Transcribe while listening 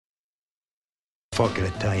fucking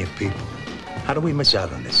Italian people. How do we miss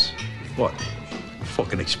out on this? What?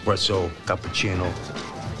 Fucking espresso, cappuccino.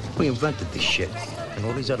 We invented this shit. And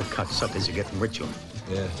all these other cocksuckers are getting richer.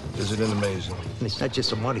 Yeah, isn't it amazing? And it's not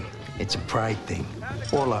just the money. It's a pride thing.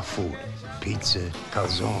 All our food. Pizza,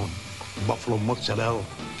 calzone, buffalo mozzarella,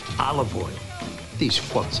 olive oil. These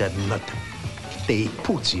fucks had nothing. They ate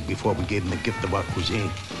puzzi before we gave them the gift of our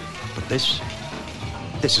cuisine. But this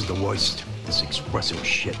is the worst. This espresso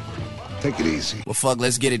shit. Take it easy. Well, fuck,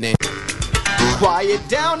 let's get it then. Quiet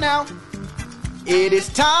down now. It is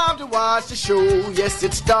time to watch the show. Yes,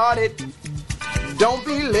 it started. Don't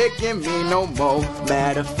be licking me no more.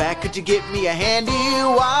 Matter of fact, could you get me a handy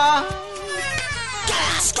wire?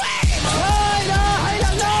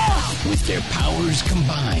 With their powers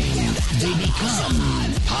combined, they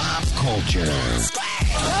become pop culture.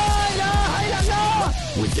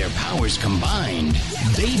 With their powers combined,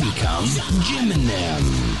 they become Jim and Them,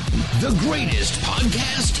 the greatest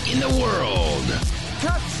podcast in the world.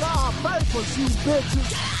 Cut some papers, you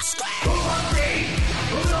bitches. Who wants me?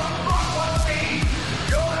 Who the fuck wants me?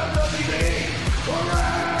 You're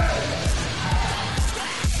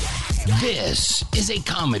This is a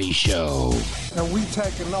comedy show. And we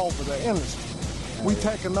taking over the industry. We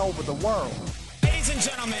taking over the world. Ladies and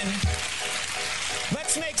gentlemen,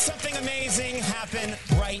 let's make something amazing happen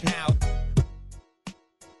right now.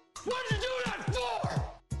 What did you do that for?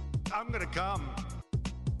 I'm gonna come.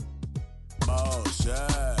 Oh, shit.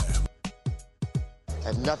 I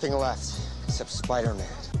have nothing left except Spider-Man.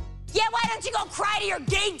 Yeah, why don't you go cry to your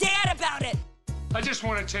gay dad about it? I just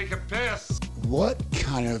want to take a piss. What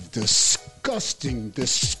kind of disgusting,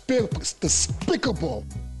 despicable.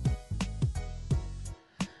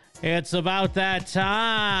 It's about that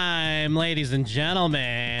time, ladies and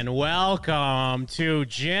gentlemen. Welcome to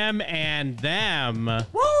Jim and Them.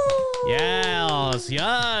 Woo! Yes.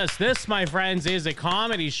 This, my friends, is a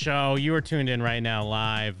comedy show. You are tuned in right now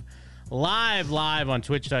live on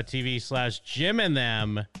twitch.tv/Jim and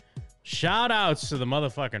Them. Shout outs to the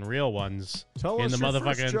motherfucking real ones in the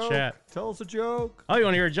motherfucking chat. Tell us a joke. Oh, you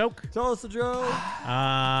want to hear a joke? Tell us a joke.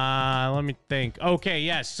 Let me think. Okay,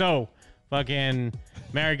 yes. So, fucking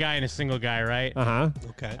married guy and a single guy, right?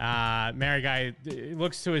 Okay. Married guy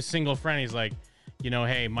looks to his single friend. He's like,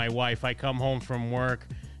 hey, my wife, I come home from work.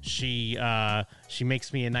 She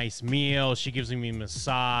makes me a nice meal. She gives me a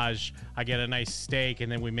massage. I get a nice steak,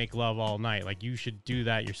 and then we make love all night. Like, you should do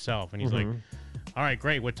that yourself. And he's like, all right,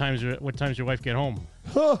 great. What time's your wife get home?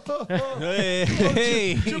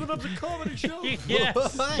 Hey. Jim and Them's a comedy show.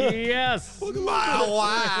 Yes. My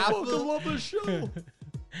wife. Welcome, love this show.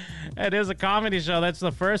 It is a comedy show. That's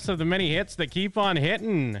the first of the many hits that keep on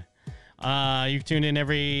hitting. You've tuned in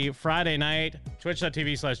every Friday night,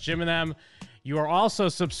 twitch.tv/Jim and Them. You are also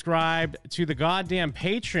subscribed to the goddamn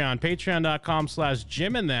Patreon,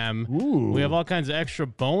 patreon.com/Jim and Them. Ooh. We have all kinds of extra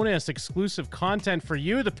bonus exclusive content for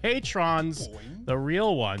you, the patrons, the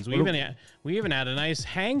real ones. We even had a nice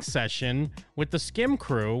hang session with the Skim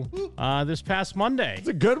crew this past Monday. It's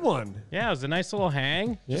a good one. Yeah, it was a nice little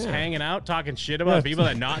hang. Just Yeah. hanging out, talking shit about people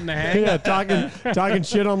that not in the hang. Yeah, talking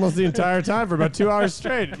shit almost the entire time for about 2 hours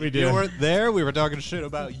straight. We did. You weren't there. We were talking shit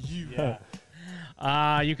about you. Yeah.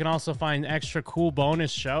 You can also find extra cool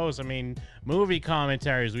bonus shows. I mean, movie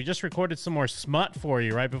commentaries. We just recorded some more smut for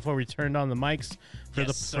you right before we turned on the mics for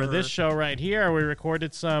for this show right here. We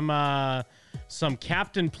recorded some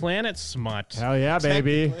Captain Planet smut. Hell yeah,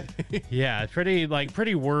 baby. Yeah, pretty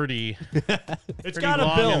wordy. It's got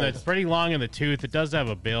a build. It's pretty long in the tooth. It does have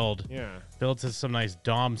a build. Yeah. Builds to some nice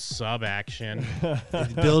Dom sub action.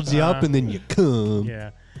 It builds you up and then you come.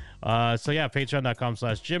 Yeah.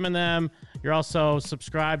 Patreon.com/Jim and Them. You're also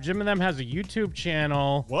subscribed. Jim and Them has a YouTube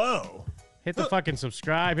channel. Whoa. Hit the fucking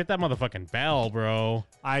subscribe. Hit that motherfucking bell, bro.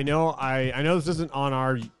 I know this isn't on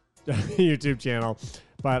our YouTube channel,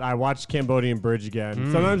 but I watched Cambodian Bridge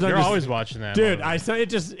again. Sometimes You're always watching that. Dude,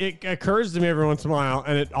 it occurs to me every once in a while,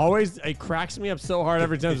 and it cracks me up so hard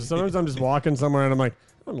every time. So sometimes I'm just walking somewhere and I'm like,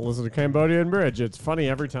 I'm gonna listen to Cambodian Bridge. It's funny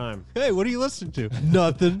every time. Hey, what are you listening to?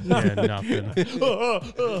 Nothing. Yeah, nothing.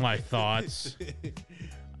 My thoughts.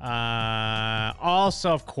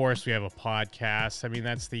 Also, of course, we have a podcast. I mean,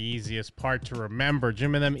 that's the easiest part to remember.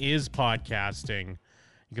 Jim and Them is podcasting.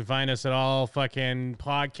 You can find us at all fucking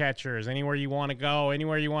podcatchers. Anywhere you want to go,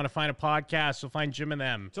 anywhere you want to find a podcast, you'll find Jim and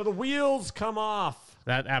Them. So the wheels come off.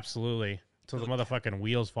 That absolutely. Till the motherfucking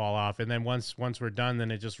wheels fall off, and then once we're done,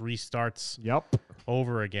 then it just restarts. Yep.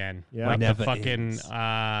 Over again. Yeah. Like Never the fucking ends.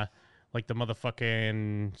 like the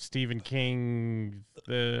motherfucking Stephen King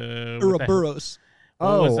Ouroboros.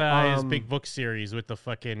 What was his big book series with the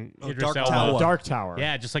fucking Idris Dark Elba? Tower. Dark Tower.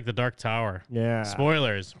 Yeah, just like the Dark Tower. Yeah.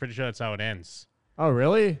 Spoilers. Pretty sure that's how it ends. Oh,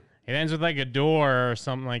 really? It ends with like a door or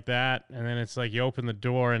something like that, and then it's like you open the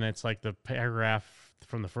door and it's like the paragraph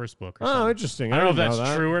from the first book. Or something. Interesting. I don't know if didn't that's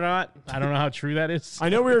that. true or not. I don't know how true that is. I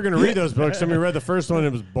know we were going to read those books, and we read the first one. And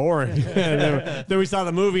it was boring, and then we saw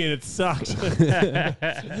the movie, and it sucked.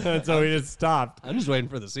 And so we just stopped. I'm just waiting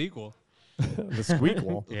for the sequel. The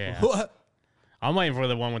squeakquel. Yeah. What? I'm waiting for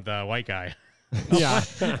the one with the white guy. Yeah.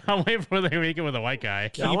 I'm waiting for the make it with a white guy.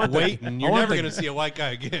 Keep waiting. You're never going to see a white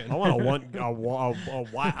guy again. I want a white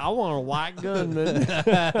gunman.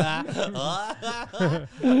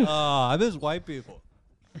 Oh, I miss white people.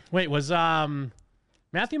 Wait, was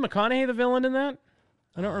Matthew McConaughey the villain in that?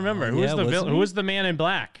 I don't remember. Who was yeah, the wasn't villain? he? Who was the man in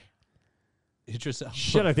black?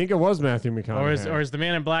 Shit, I think it was Matthew McConaughey. Or is the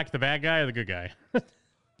man in black the bad guy or the good guy?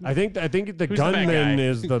 I think the Who's the bad gunman guy?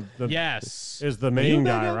 is the Yes. is the main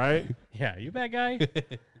guy, right? Yeah, you bad guy.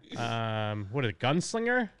 What is it,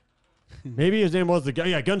 gunslinger? Maybe his name was the guy.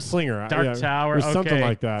 Yeah, gunslinger. Dark yeah, Tower, It was something okay.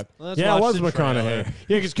 like that. Let's Yeah, it watch was the McConaughey. trailer.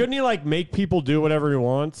 Yeah, because couldn't he like make people do whatever he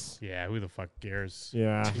wants? Yeah, who the fuck cares?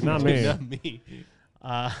 Yeah, not me. Not me.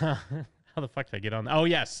 How the fuck did I get on? Oh,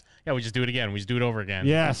 yes. Yeah, we just do it again. We just do it over again.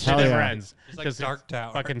 Yes, Shit hell never yeah. ends. It's like 'Cause Dark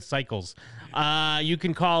Tower. Fucking cycles. You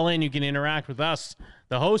can call in. You can interact with us,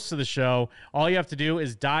 the hosts of the show. All you have to do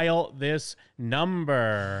is dial this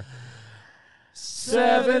number.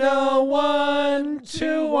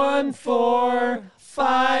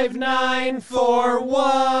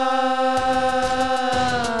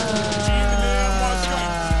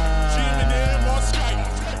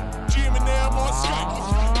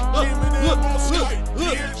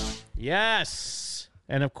 701-214-5941. Yes.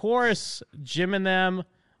 And of course, Jim and them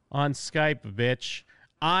on Skype, bitch.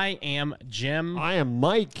 I am Jim. I am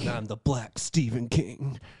Mike. And I'm the Black Stephen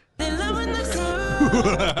King.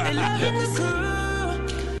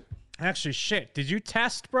 Actually, shit. Did you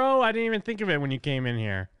test, bro? I didn't even think of it when you came in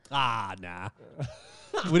here. Ah, nah.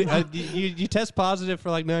 You test positive for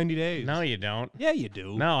like 90 days. No, you don't. Yeah, you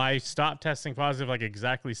do. No, I stopped testing positive like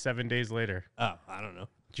exactly 7 days later. Oh, I don't know.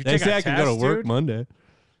 Did you They take say a I can go test, to work dude? Monday.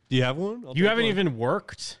 Do you have one? I'll You take haven't one. even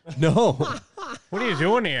worked? No. What are you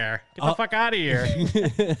doing here? Get the fuck out of here.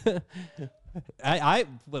 I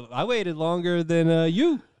waited longer than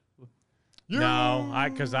you. No,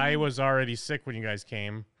 because I was already sick when you guys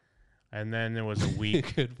came, and then it was a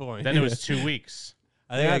week. Good point. Then it was 2 weeks.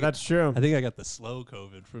 Yeah, that's true. I think I got the slow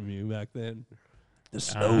COVID from you back then. The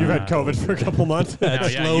slow. You've had COVID for a couple months. No,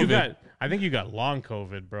 yeah, I think you got long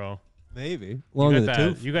COVID, bro. Maybe longer You than got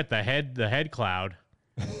tooth. you got the head cloud.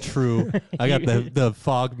 True. I got the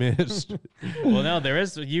fog mist. Well, no, there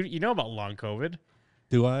is. You know about long COVID?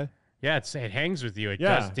 Do I? Yeah, it hangs with you. It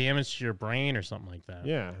Yeah. does damage to your brain or something like that.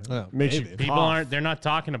 Yeah, Oh, makes you maybe. People cough. they're not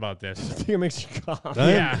talking about this. I think it makes you cough.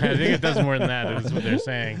 Yeah, I think it does more than that. Is what they're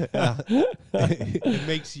saying. It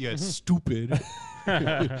makes you stupid. Oh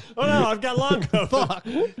no, I've got long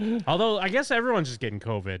COVID. Although I guess everyone's just getting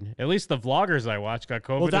COVID. At least the vloggers I watch got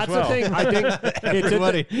COVID Well, that's as well. the thing. I think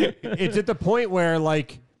it's at the point where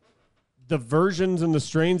like the versions and the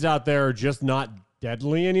strains out there are just not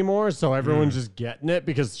deadly anymore. So everyone's just getting it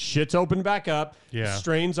because shit's opened back up. Yeah.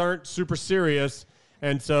 Strains aren't super serious,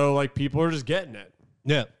 and so like people are just getting it.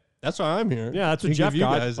 Yeah, that's why I'm here. Yeah, that's what To Jeff give you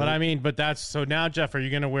got. guys But a- I mean, that's so now, Jeff, are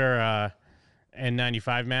you gonna wear a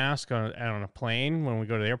N95 mask on a plane when we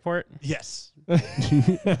go to the airport? Yes.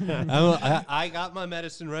 I got my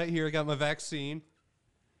medicine right here. I got my vaccine.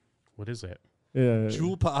 What is it? Yeah,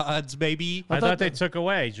 Jewel pods, baby. I thought they took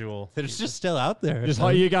away Jewel. It's just still out there. just how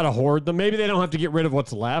you got to hoard them. Maybe they don't have to get rid of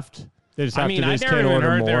what's left. They just have I mean, to I just never can't even order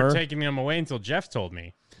heard they more. were taking them away until Jeff told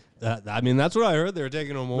me. I mean, that's what I heard. They were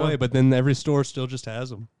taking them away, but then every store still just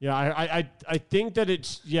has them. Yeah, I think that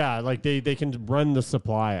it's like they can run the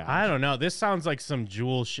supply out. I don't know. This sounds like some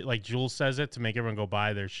Jewel shit. Like Jewel says it to make everyone go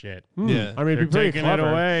buy their shit. Yeah. I mean, They're it'd be pretty taking clever.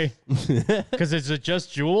 it away. Because is it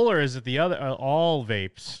just Jewel or is it the other all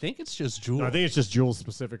vapes? I think it's just Jewel. No, I think it's just Jules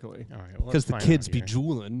specifically. All right, well, Because let's the find kids out be here.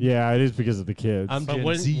 jeweling. Yeah, it is because of the kids. I'm But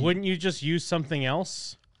Gen Z. wouldn't you just use something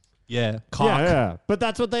else? Yeah. Cock. Yeah. But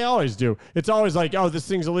that's what they always do. It's always like, oh, this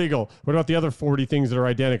thing's illegal. What about the other 40 things that are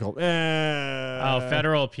identical?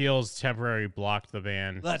 Federal appeals temporarily blocked the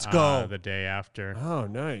ban. Let's go. The day after. Oh,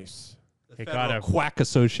 nice. It Federal got Quack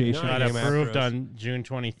Association got came after approved us. on June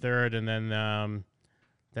 23rd, and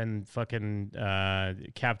then fucking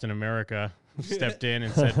Captain America stepped in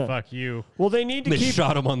and said, "Fuck you." Well, they need to They keep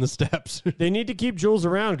shot him on the steps. they need to keep Jules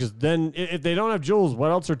around because then if they don't have Jules,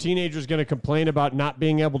 what else are teenagers going to complain about not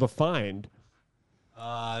being able to find?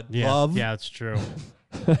 Yeah, Love. yeah, it's true.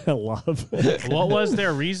 Love. What was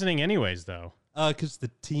their reasoning, anyways? Though Because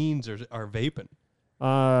the teens are vaping.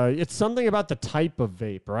 It's something about the type of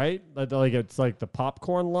vape, right? Like it's like the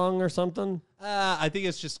popcorn lung or something. I think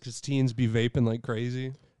it's just because teens be vaping like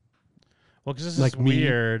crazy. Well, because this Like is me.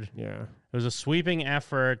 weird. Yeah. It was a sweeping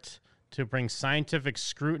effort to bring scientific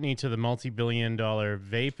scrutiny to the multi-billion-dollar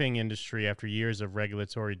vaping industry after years of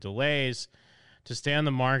regulatory delays. To stay on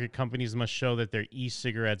the market, companies must show that their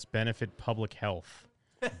e-cigarettes benefit public health.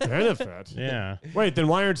 Benefit? Yeah. Wait, then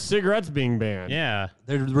why aren't cigarettes being banned? Yeah.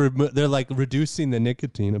 They're like reducing the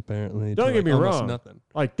nicotine apparently. Don't to, get me almost wrong. Nothing.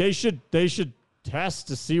 Like they should test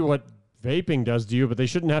to see what vaping does to you, but they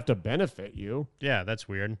shouldn't have to benefit you. Yeah, that's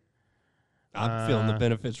weird. I'm feeling the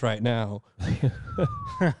benefits right now.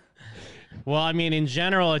 Well, I mean, in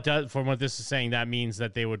general, it does. From what this is saying, that means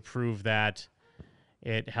that they would prove that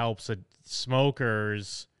it helps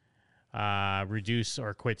smokers reduce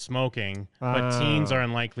or quit smoking, but teens are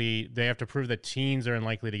unlikely. They have to prove that teens are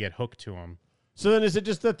unlikely to get hooked to them. So then is it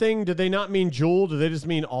just the thing? Did they not mean Juul? Do they just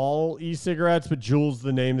mean all e-cigarettes, but Juul's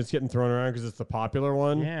the name that's getting thrown around because it's the popular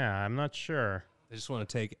one? Yeah, I'm not sure. They just want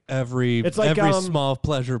to take every It's like, small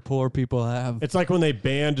pleasure poor people have. It's like when they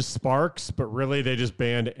banned Sparks, but really they just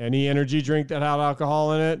banned any energy drink that had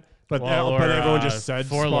alcohol in it. But, Well, but or, everyone just said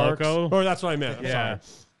Four Sparks. Loko. Oh, that's what I meant. I'm Yeah.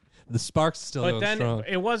 sorry. The Sparks still But going then strong.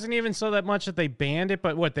 it wasn't even so that much that they banned it,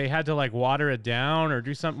 but what they had to like water it down or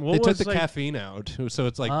do something. What They took was, the like, caffeine out, so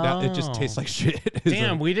it's like now it just tastes like shit.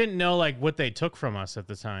 Damn, we didn't know like what they took from us at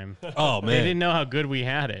the time. Oh, They man. didn't know how good we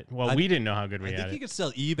had it. Well, we didn't know how good we I had think it. you could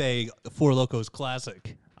sell eBay Four Locos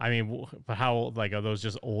Classic. I mean, but how like are those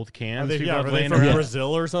just old cans? Are they, people yeah, have are they laying from around?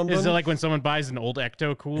 Brazil or something? Is it like when someone buys an old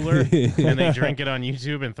Ecto cooler and they drink it on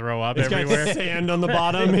YouTube and throw up It's got everywhere? sand on the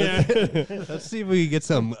bottom. Yeah. Let's see if we can get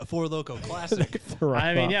some Four Loco Classic.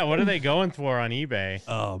 I mean, yeah, what are they going for on eBay?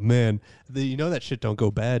 Oh man, you know that shit don't go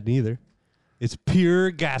bad neither. It's pure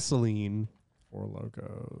gasoline. Four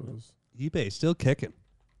Locos. eBay still kicking.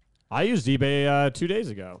 I used eBay 2 days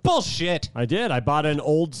ago. Bullshit. I did. I bought an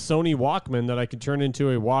old Sony Walkman that I could turn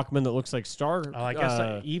into a Walkman that looks like Oh, I guess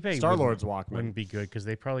eBay Star-Lord's Walkman. wouldn't be good because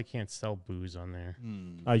they probably can't sell booze on there.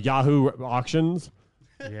 Yahoo auctions.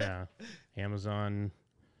 Yeah, Amazon.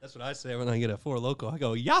 That's what I say when I get a Four Loco. I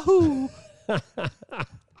go Yahoo.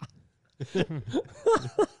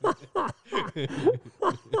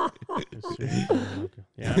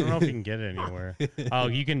 Yeah, I don't know if you can get it anywhere. Oh,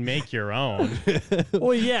 you can make your own.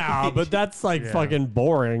 Well, yeah, but that's like Yeah. fucking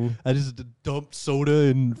boring. I just dumped soda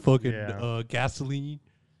and fucking Yeah. gasoline.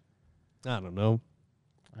 I don't know.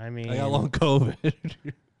 I mean, I got long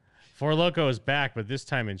COVID. Four Loko is back, but this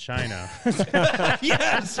time in China.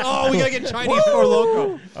 Yes. Oh, we gotta get Chinese Four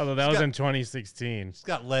Loco. Although that was in 2016. It's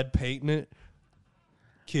got lead paint in it.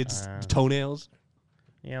 Kids' toenails.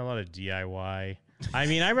 Yeah, a lot of DIY. I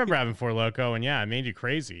mean, I remember having Four Loko, and yeah, it made you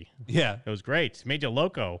crazy. Yeah. It was great. It made you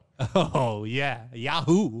loco. Oh yeah,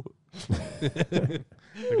 Yahoo. The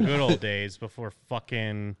good old days before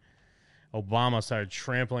fucking Obama started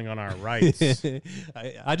trampling on our rights.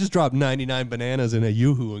 I just dropped 99 bananas in a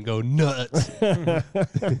Yoo-hoo and go nuts.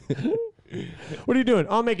 What are you doing?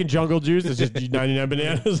 Oh, I'm making jungle juice. It's just 99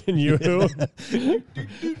 bananas and you.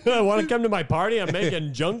 Want to come to my party? I'm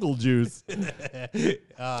making jungle juice.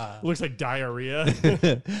 Looks like diarrhea.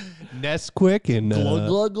 Nesquik and glug,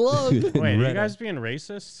 glug, glug. Wait, are you Red guys being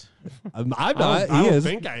racist? I'm not. I He don't is.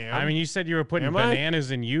 think I am. I mean, you said you were putting Am I?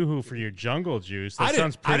 bananas in Yoo-hoo for your jungle juice. That I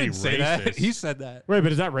sounds didn't, I pretty didn't say racist. that. He said that. Wait,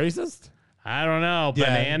 but is that racist? I don't know. Yeah.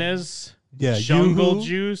 Bananas? Yeah, Jungle Yoo-hoo.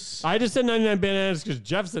 juice? I just said 99 bananas because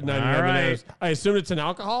Jeff said 99 All right. bananas. I assume it's an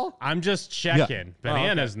alcohol? I'm just checking.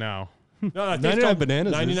 Bananas, no. No, I think 99 it's called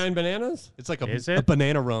bananas is- 99 bananas? It's like Is a it?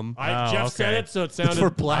 banana rum. Jeff said okay. it, so it sounded... for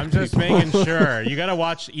black I'm just people. making sure. You got to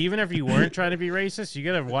watch, even if you weren't trying to be racist, you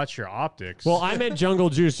got to watch your optics. Well, I meant jungle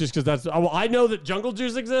juice just because that's... Oh, well, I know that jungle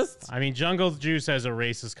juice exists. I mean, jungle juice has a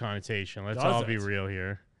racist connotation. Let's all be it? real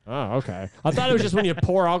here. Oh, okay. I thought it was just when you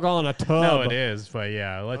pour alcohol in a tub. No, it is, but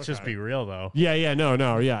yeah, let's just be real though. Yeah,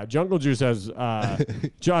 no, yeah. Jungle juice has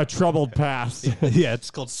troubled past. Yeah,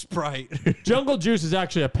 it's called Sprite. Jungle juice is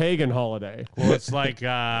actually a pagan holiday. Well, it's like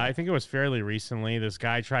I think it was fairly recently. This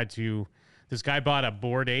guy bought a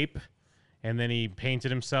bored ape, and then he painted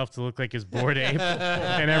himself to look like his bored ape,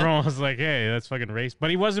 and everyone was like, "Hey, that's fucking racist." But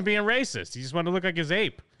he wasn't being racist. He just wanted to look like his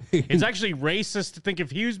ape. It's actually racist to think if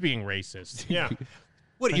he was being racist. Yeah.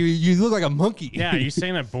 What, you look like a monkey. Yeah, are you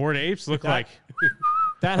saying that bored apes look like?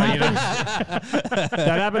 That happens.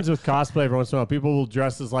 That happens with cosplay every once in a while. People will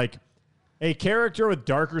dress as like a character with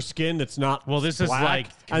darker skin that's not Well, this is black, like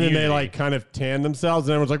and then they Community. like kind of tan themselves,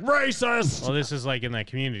 and everyone's like racist. Well, this is like in that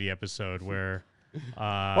Community episode where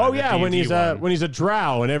Oh yeah, when he's a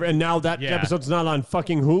drow and now that episode's not on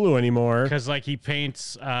fucking Hulu anymore. Because like he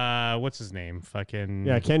paints what's his name? Fucking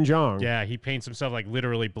Ken Jeong. Yeah, he paints himself like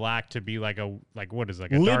literally black to be like a what is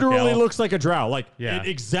like a literally dark elf. looks like a drow. Like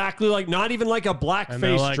exactly like not even like a black And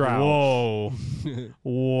they're face like, drow.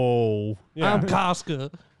 Whoa. Yeah. I'm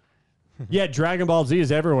Casca. Yeah, Dragon Ball Z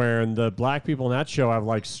is everywhere, and the black people in that show have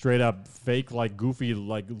like straight up fake, like goofy,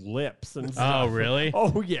 like lips and stuff. Oh, really?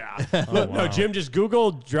 Oh yeah. Oh, No, wow. Jim, just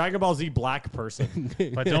Google Dragon Ball Z black person.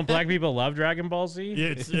 But don't black people love Dragon Ball Z?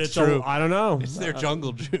 It's true. I don't know. It's their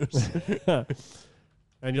jungle juice.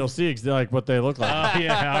 And you'll see like what they look like. Oh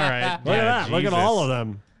yeah, all right. Look at that. Look at all of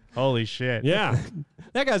them. Holy shit. Yeah.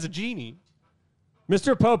 That guy's a genie.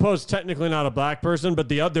 Mr. Popo's technically not a black person, but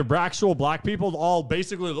the other actual black people all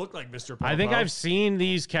basically look like Mr. Popo. I think I've seen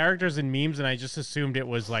these characters in memes, and I just assumed it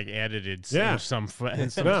was like edited in some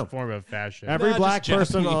No. form of fashion. Every black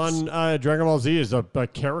person on Dragon Ball Z is a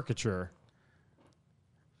caricature.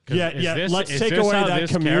 Yeah, is let's this take away how that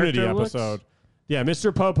this community character looks? episode. Yeah,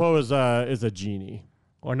 Mr. Popo is a genie.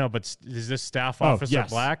 Or no, but is this staff officer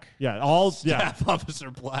yes. black? Yeah, all Staff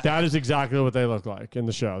Officer Black. That is exactly what they look like in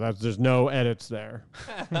the show. There's no edits there.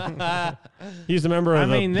 He's a member of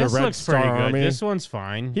the this Red looks Star pretty good. Army. This one's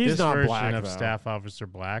fine. He's this not version black, of though. Staff Officer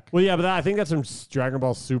Black. Well, yeah, but I think that's from Dragon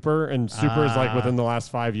Ball Super, and Super is like within the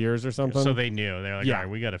last 5 years or something. So they knew. They're like, Yeah. all right,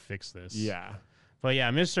 we got to fix this. Yeah. But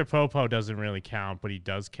yeah, Mr. Popo doesn't really count, but he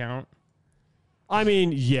does count. I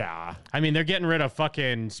mean, yeah. I mean, they're getting rid of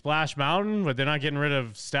fucking Splash Mountain, but they're not getting rid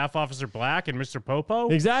of Staff Officer Black and Mr. Popo?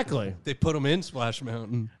 Exactly. They put him in Splash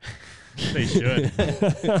Mountain. They should.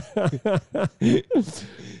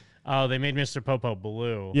 Oh, they made Mr. Popo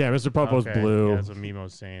blue. Yeah, Mr. Popo's Okay. blue. Yeah, that's what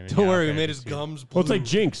Memo's saying. Don't worry, okay, we made I his see. gums blue. Well, it's like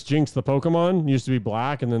Jinx. Jinx, the Pokemon, used to be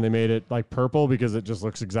black, and then they made it like purple because it just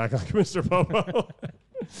looks exactly like Mr. Popo.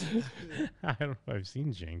 I don't know if I've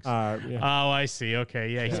seen Jinx. Yeah. Oh, I see. Okay,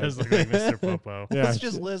 yeah, he does look like Mr. Popo. Yeah. It's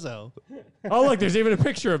just Lizzo. Oh, look, there's even a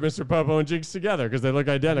picture of Mr. Popo and Jinx together because they look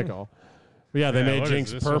identical. But yeah, they Yeah, made what is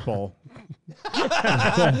Jinx this purple.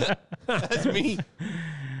 That's me.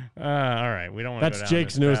 All right, we don't want to. That's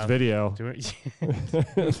Jake's newest video. Do it.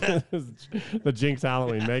 The Jinx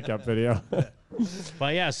Halloween makeup video.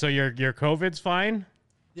 But yeah, so your COVID's fine.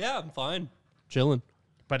 Yeah, I'm fine. Chilling.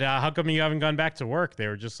 But how come you haven't gone back to work? They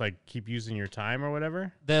were just like keep using your time or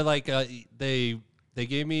whatever. They're like, they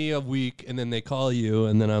gave me a week, and then they call you,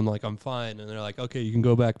 and then I'm like, I'm fine, and they're like, okay, you can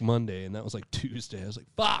go back Monday, and that was like Tuesday. I was like,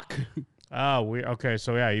 fuck. Oh, okay.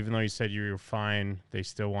 So yeah, even though you said you were fine, they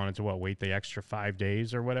still wanted to wait the extra 5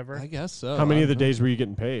 days or whatever. I guess so. How many of the days were you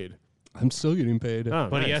getting paid? I'm still getting paid. Oh,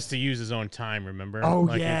 But he nice. has to use his own time. Remember? Oh,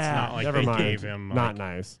 like, yeah. It's not like Never they mind. gave him. Not like-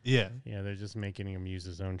 nice. Yeah. Yeah, they're just making him use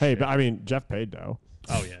his own. Hey, shit. but I mean, Jeff paid though.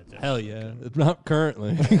 Oh yeah. Definitely. Hell yeah. Not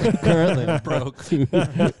currently. Currently, I'm broke.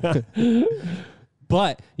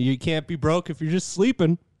 But you can't be broke if you're just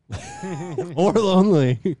sleeping or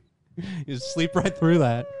lonely. You just sleep right through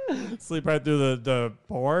that. Sleep right through the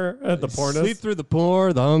poor, the poorness. Sleep through the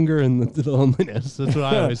poor, the hunger, and the loneliness. That's what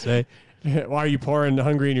I always say. Why are you poor and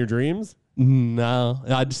hungry in your dreams? No,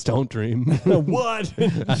 I just don't dream. What?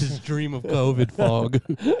 I just dream of COVID fog.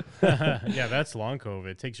 Yeah, that's long COVID.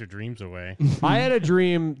 It takes your dreams away. I had a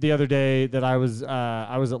dream the other day that I was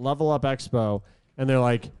at Level Up Expo, and they're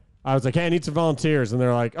like, I was like, hey, I need some volunteers, and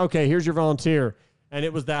they're like, okay, here's your volunteer, and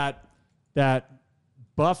it was that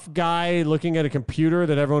buff guy looking at a computer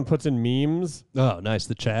that everyone puts in memes. Oh, nice.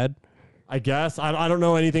 The Chad. I guess I don't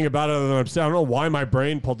know anything about it other than I don't know why my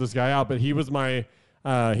brain pulled this guy out, but he was my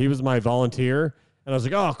volunteer, and I was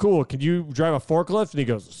like, oh, cool. Can you drive a forklift? And he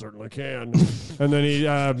goes, certainly can. And then he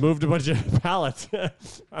moved a bunch of pallets.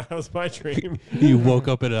 That was my dream. You woke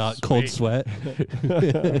up in a cold sweat.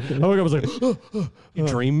 I woke up, I was like, You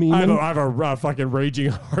dream me? I have a fucking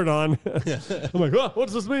raging heart on. I'm like, oh, what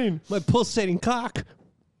does this mean? My pulsating cock.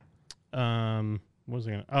 What was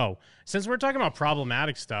I gonna? Oh, since we're talking about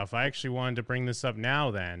problematic stuff, I actually wanted to bring this up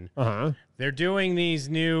now. Then they're doing these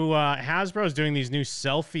new Hasbro's doing these new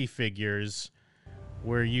selfie figures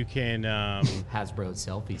where you can Hasbro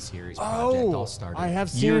selfie series project all started I have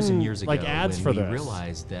years seen, and years ago like, ads when for we this.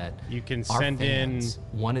 realized that you can our send in fans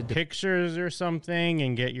wanted to pictures or something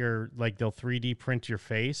and get your they'll 3D print your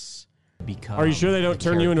face. become. Are you sure they don't the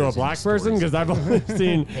turn you into a characters in black the person? stories Because that I've they only love.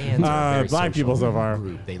 seen Fans are a very black people social so far.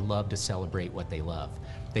 group. They love to celebrate what they love.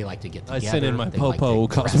 They like to get I together. sent in my they like to Popo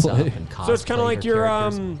dress up cosplay. and So it's kind of cosplay like their your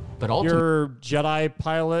characters. But ultimately, your Jedi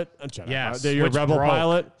pilot. Yes, your which rebel broke.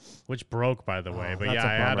 pilot. Which broke, by the way. But that's yeah, a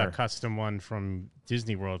I had a bummer. custom one from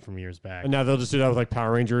Disney World from years back. And now they'll just do that with like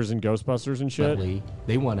Power Rangers and Ghostbusters and shit.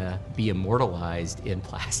 They want to be immortalized in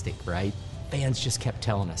plastic, right? fans just kept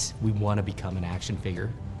telling us, we want to become an action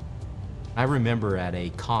figure. I remember at a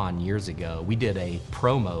con years ago, we did a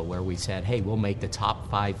promo where we said, hey, we'll make the top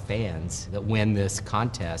 5 fans that win this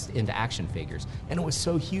contest into action figures. And it was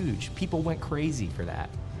so huge. People went crazy for that.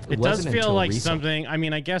 It does wasn't feel until like recently. something, I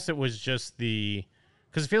mean, I guess it was just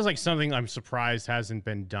because it feels like something I'm surprised hasn't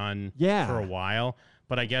been done for a while.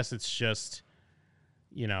 But I guess it's just,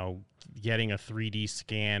 getting a 3D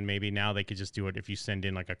scan. Maybe now they could just do it if you send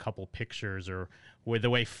in like a couple pictures, or with the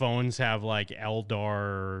way phones have like Eldar,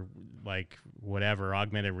 or like whatever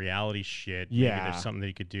augmented reality shit. Maybe there's something that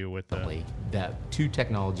you could do with that 2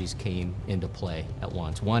 technologies came into play at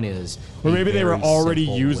once. One is, or maybe they were already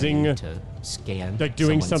using to scan, like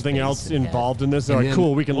doing something else involved in this. They're like,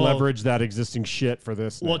 cool, we can leverage that existing shit for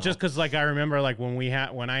this. Well, just because like I remember like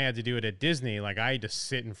when I had to do it at Disney, like I had to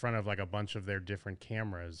sit in front of like a bunch of their different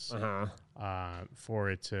cameras for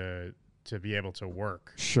it to be able to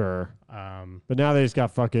work. Sure. But now they just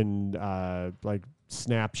got fucking like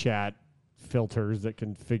Snapchat filters that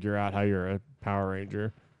can figure out how you're a Power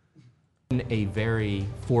Ranger. A very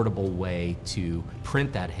affordable way to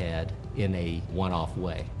print that head in a one-off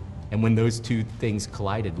way. And when those 2 things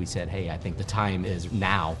collided, we said, hey, I think the time is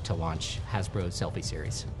now to launch Hasbro Selfie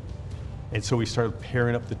Series. And so we started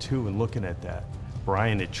pairing up the 2 and looking at that.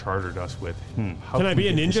 Brian had chartered us with, how can I be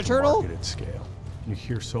a Ninja Turtle? At scale. You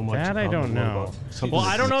hear so much that I about don't the know. robot. Well,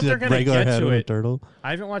 I don't know if they're going to get to it. Turtle?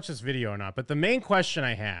 I haven't watched this video or not, but the main question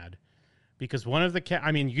I had, because one of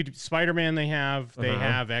the Spider-Man they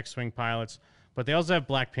have X-Wing pilots, but they also have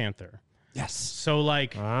Black Panther. Yes. So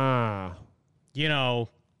like, I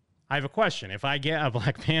have a question. If I get a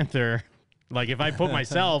Black Panther, like if I put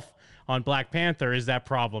myself on Black Panther, is that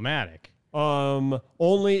problematic?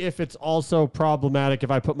 Only if it's also problematic if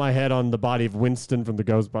I put my head on the body of Winston from the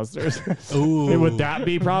Ghostbusters. Ooh. Would that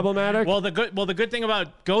be problematic? Well, the good thing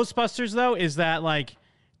about Ghostbusters though is that like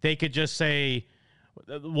they could just say,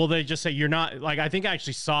 you're not, like I think I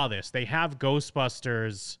actually saw this. They have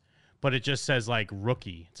Ghostbusters, but it just says like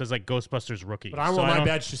rookie. It says like Ghostbusters rookie. But I want my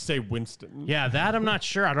badge to say Winston. Yeah, that I'm not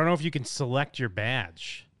sure. I don't know if you can select your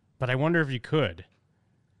badge, but I wonder if you could.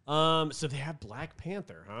 So they have Black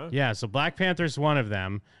Panther, huh? Yeah, so Black Panther's one of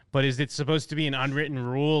them, but is it supposed to be an unwritten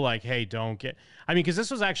rule like, hey, don't get... I mean, because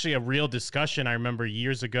this was actually a real discussion I remember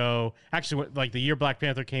years ago, actually, like the year Black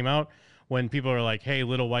Panther came out, when people were like, hey,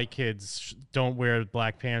 little white kids, don't wear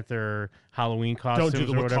Black Panther Halloween costumes Don't do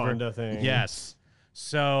the or whatever. Wakanda thing. Yes.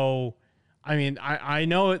 So, I mean, I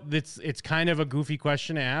know it's kind of a goofy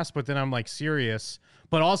question to ask, but then I'm like serious.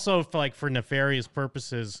 But also for nefarious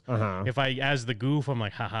purposes, if I, as the goof, I'm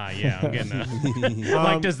like, haha, yeah, I'm getting a...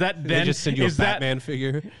 like, does that then... They just send you a Batman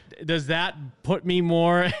figure? Does that put me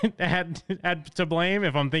more at to blame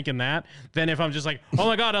if I'm thinking that, than if I'm just like, oh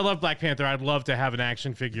my God, I love Black Panther, I'd love to have an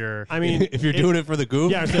action figure. I mean... if you're doing it for the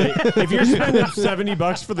goof? Yeah, so if you're spending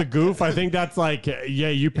 $70 for the goof, I think that's like, yeah,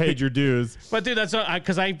 you paid your dues. But dude, that's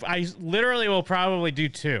because I literally will probably do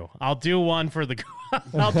 2. I'll do one for the goof.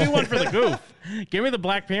 I'll do one for the goof. Give me the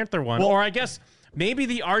Black Panther one. Or I guess maybe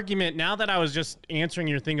the argument, now that I was just answering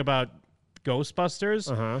your thing about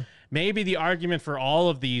Ghostbusters, maybe the argument for all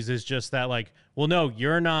of these is just that like, well, no,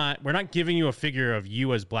 we're not giving you a figure of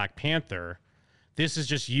you as Black Panther. This is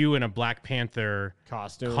just you in a Black Panther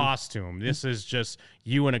costume. This is just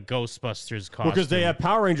you in a Ghostbusters costume. Well, because they have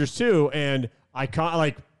Power Rangers too, and like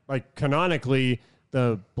canonically,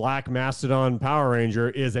 the Black Mastodon Power Ranger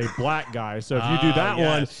is a black guy. So if you do that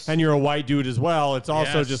one and you're a white dude as well, it's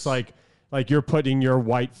also just like you're putting your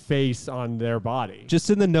white face on their body. Just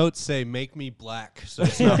in the notes say, make me black, so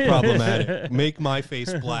it's not problematic. Make my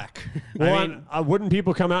face black. Well, I mean, wouldn't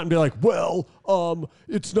people come out and be like, well,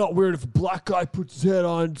 it's not weird if a black guy puts his head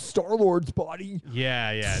on Star-Lord's body?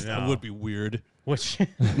 Yeah, no. That would be weird. But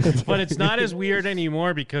it's not as weird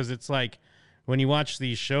anymore because it's like, when you watch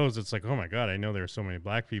these shows, it's like, oh my God, I know there are so many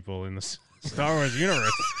black people in the Star Wars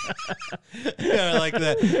universe. Yeah, like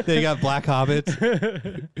that. They got black hobbits.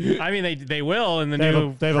 I mean, they will in the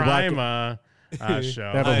new Prime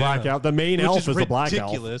show. They have a blackout. The main elf is a black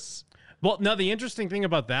elf. Ridiculous. Well, no, the interesting thing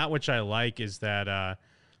about that, which I like, is that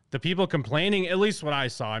the people complaining, at least what I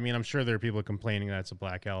saw, I mean, I'm sure there are people complaining that it's a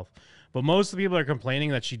black elf, but most of the people are complaining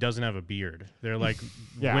that she doesn't have a beard. They're like,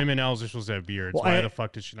 women elves are supposed to have beards. Well, Why the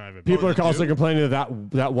fuck does she not have a beard? People are also complaining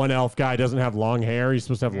that one elf guy doesn't have long hair. He's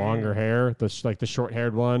supposed to have longer hair, the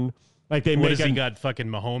short-haired one. Like they What make has he a- got? Fucking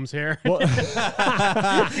Mahomes hair. Well- He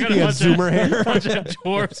He got Zoomer hair. Bunch of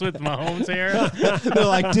dwarfs with Mahomes hair. They're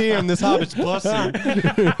like, damn, this hobbit's bussy.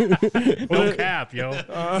 No cap, yo.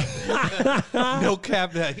 No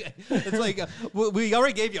cap. It's like we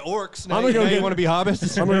already gave you orcs. Now, I'm gonna go you get- want to be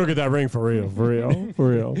hobbits? I'm gonna go get that ring for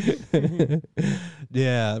real.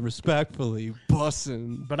 Yeah, respectfully,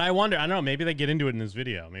 bussin'. But I wonder. I don't know. Maybe they get into it in this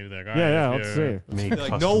video. Maybe they're like, all Yeah, right, yeah, let's see. Made Like,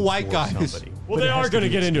 custom no white for guys. somebody. Well, But they it has are to going to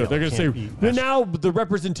be get into it. scale. They're going to say, Can't be "Well, now the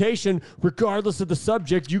representation, regardless of the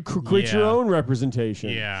subject, you create your Yeah. own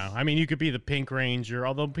representation." Yeah, I mean, you could be the Pink Ranger,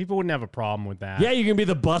 although people wouldn't have a problem with that. Yeah, you can be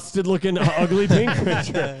the busted-looking, ugly Pink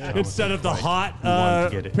Ranger instead of the hot wanted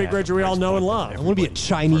to get it Pink at the Ranger we all price know and point love. that I want to be a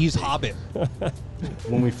Chinese hobbit.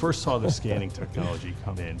 When we first saw the scanning technology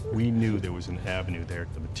come in, we knew there was an avenue there.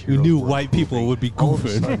 The We materials knew were white people improving. would be All of a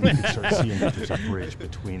goofing. sudden, you start seeing that there's a bridge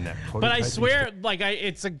between that But I prototyping swear, stuff. like,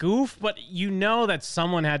 it's a goof. But you know that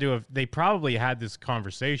someone had to have. They probably had this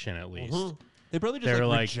conversation at least. They probably just They're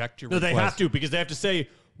like, reject your No, they request. have to because they have to say,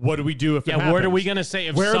 "What do we do if it Yeah, happens?" what are we gonna say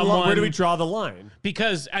if where someone? where do we draw the line?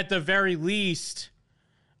 Because at the very least,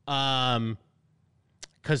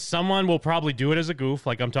 because someone will probably do it as a goof,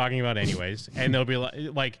 like I'm talking about, anyways, and they'll be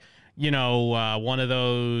like, you know, one of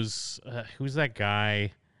those. Who's that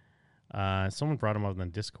guy? Someone brought him up on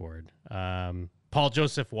Discord. Paul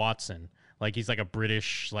Joseph Watson. Like he's like a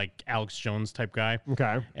British, like Alex Jones type guy.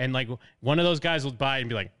 Okay. And like one of those guys will buy and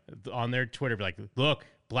be like on their Twitter, be like, "Look,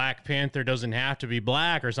 Black Panther doesn't have to be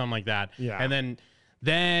black" or something like that. Yeah. And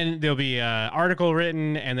then there'll be an article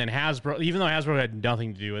written, and then Hasbro, even though Hasbro had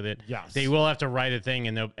nothing to do with it, Yes. they will have to write a thing,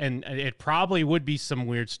 and it probably would be some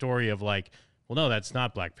weird story of like, well, no, that's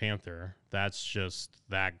not Black Panther. That's just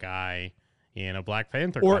that guy in a Black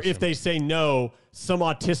Panther Or costume. if they say no, some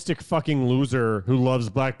autistic fucking loser who loves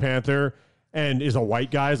Black Panther and is a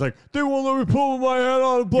white guy is like, "They won't let me pull my head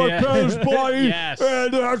on Black Yeah. Panther's body, Yes.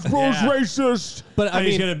 and Hasbro's Yeah. racist." But, I And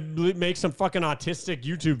he's mean- gonna make some fucking autistic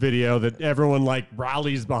YouTube video that everyone like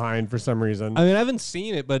rallies behind for some reason. I mean, I haven't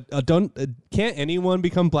seen it, but can't anyone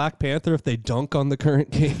become Black Panther if they dunk on the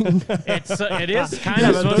current king? it is kind Yeah,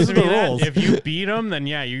 of but supposed those to are be the that. rules. If you beat them, then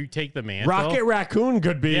yeah, you take the mantle. Rocket Raccoon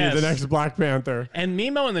could be Yes. the next Black Panther. And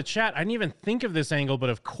Mimo in the chat, I didn't even think of this angle, but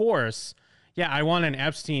of course, yeah, I want an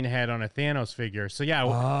Epstein head on a Thanos figure. So yeah,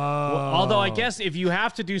 although I guess if you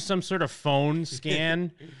have to do some sort of phone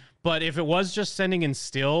scan, but if it was just sending in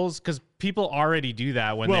stills, because people already do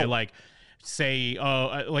that when they like say,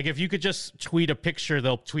 like if you could just tweet a picture,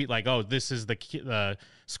 they'll tweet like, "Oh, this is the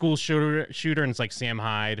school shooter," and it's like Sam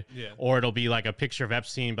Hyde, or it'll be like a picture of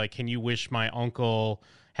Epstein, like, "Can you wish my uncle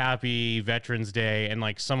happy Veterans Day?" And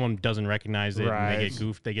like someone doesn't recognize it, and Right. they get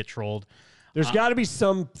goofed, they get trolled. There's got to be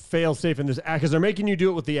some fail safe in this because they're making you do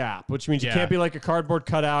it with the app, which means Yeah. it can't be like a cardboard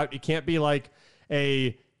cutout. It can't be like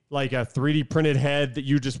a 3D printed head that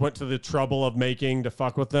you just went to the trouble of making to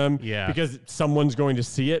fuck with them. Yeah. Because someone's going to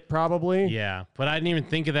see it probably. Yeah, but I didn't even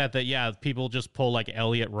think of that. That yeah, people just pull like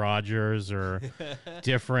Elliot Rogers or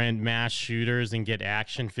different mass shooters and get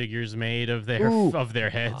action figures made of their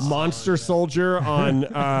heads. Monster Soldier on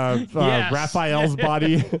Yes. Raphael's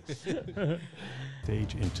body.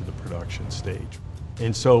 Stage into the production stage.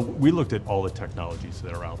 And so we looked at all the technologies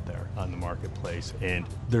that are out there on the marketplace, and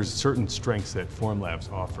there's certain strengths that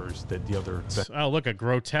Formlabs offers that the other Oh, look, a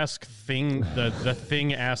grotesque thing, the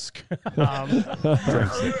thing-esque.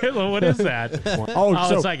 What is that?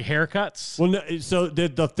 So- it's like haircuts. Well, no, so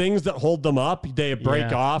the things that hold them up, they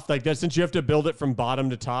break Yeah. off like that. Since you have to build it from bottom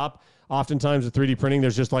to top, oftentimes with 3D printing,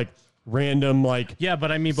 there's just like random like Yeah,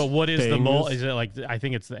 but I mean, but what is the things. mold? Is it like I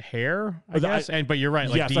think it's the hair? I guess. But you're right.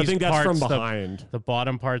 Like yes, these I think that's parts, from the- behind. The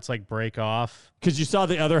bottom parts like break off. Because you saw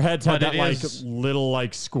the other heads had But that it like is- little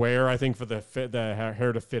like square, I think, for the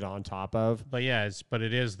hair to fit on top of. But yeah,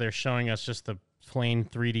 they're showing us just the plain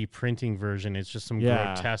 3D printing version. It's just some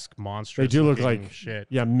Yeah. grotesque monstrous. They do look looking like shit.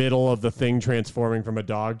 yeah, middle of the thing transforming from a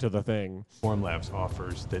dog to the thing. Formlabs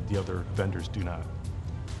offers that the other vendors do not.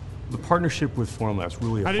 The partnership with Formlabs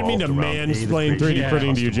really evolved I didn't mean to around mansplain 3D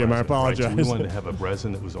printing to you, Jim. I custom resin, right? So apologize. we wanted to have a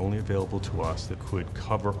resin that was only available to us that could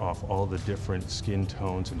cover off all the different skin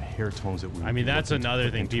tones and hair tones that we. I mean, that's another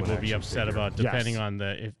thing people would would be upset about, Yes. depending on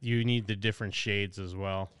if you need the different shades as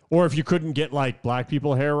well. Or if you couldn't get like black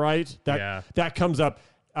people hair right, that comes up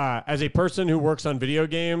as a person who works on video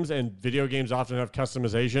games, and video games often have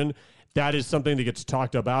customization. That is something that gets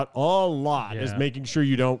talked about a lot. Is Yeah. making sure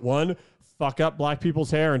you don't fuck up black people's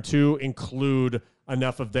hair, and two, include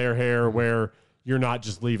enough of their hair where you're not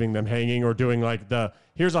just leaving them hanging or doing like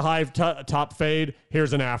here's a high top fade,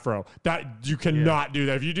 here's an afro. That you cannot do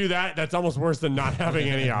that. If you do that, that's almost worse than not having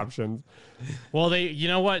any options. Well, you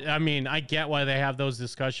know what? I mean, I get why they have those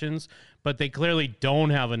discussions, but they clearly don't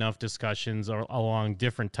have enough discussions along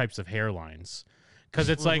different types of hairlines. Because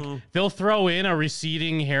it's like they'll throw in a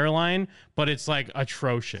receding hairline, but it's like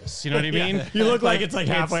atrocious. You know what I mean? You look like it's like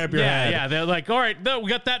halfway up your head. Yeah, they're like, all right, no, we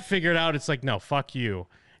got that figured out. It's like, no, fuck you.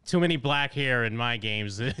 Too many black hair in my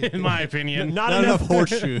games, in my opinion. Not enough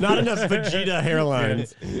horseshoe. Not enough Vegeta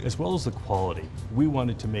hairlines. As well as the quality, we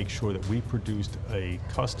wanted to make sure that we produced a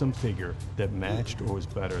custom figure that matched or was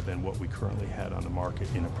better than what we currently had on the market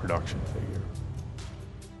in a production figure.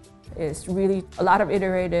 It's really a lot of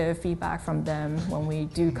iterative feedback from them when we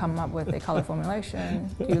do come up with a color formulation.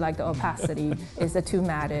 Do you like the opacity? Is it too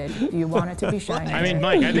matted? Do you want it to be shiny? I mean,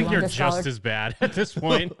 Mike, I think you're just as bad at this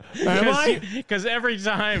point. Am I? Because every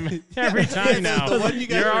time now,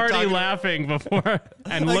 you're already laughing before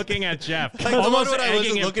and looking at Jeff. Like almost when I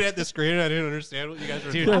wasn't looking at the screen and I didn't understand what you guys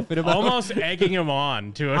were talking about. Almost egging him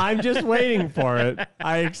on to it. I'm just waiting for it.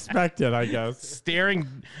 I expect it, I guess. Staring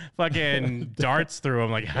fucking darts through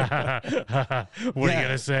him like, what are you going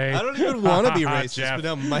to say? I don't even want to be racist, Jeff. but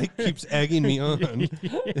now Mike keeps egging me on.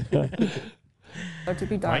 Or to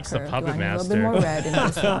be Mike's the darker, puppet do I need a little master. bit more red in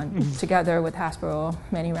this one? Together with Hasbro,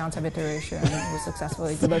 many rounds of iteration, we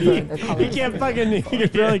successfully delivered the colors. He can't he can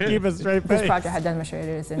barely keep a straight face. This project had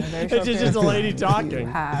demonstrated is in a very short It's just a lady You talking.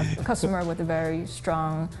 have a customer with a very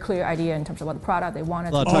strong, clear idea in terms of what the product they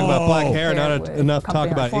wanted. A lot of talk about black hair, Paired not with enough talk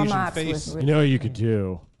company about Asian formats face. with- You know what you could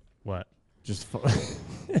do? What? Just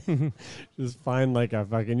just find like a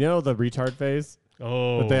fucking, the retard face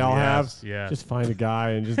Oh, that they all yes, have. yeah. Just find a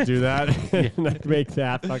guy and just do that and like,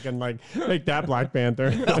 make that Black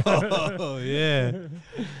Panther. Oh, yeah.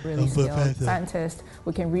 really skilled scientist,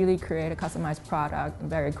 we can really create a customized product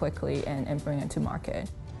very quickly and bring it to market.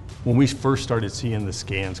 When we first started seeing the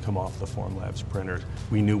scans come off the Formlabs printers,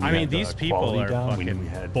 we knew we had these the people quality are down. We knew fucking we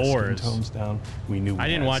had bores. the skin tones down. We knew we I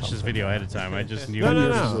didn't had watch this something video down. ahead of time. I just knew No,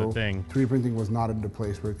 this was a thing. 3D printing was not in the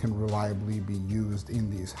place where it can reliably be used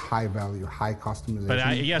in these high value, high customization.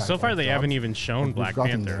 But so far they haven't even shown We've Black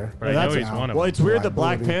gotten Panther. there. But I know he's one of Well, them. it's weird that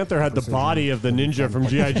Black Panther had the body of the ninja from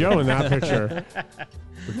G.I. Joe in that picture.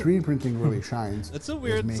 The 3D printing really shines. It's so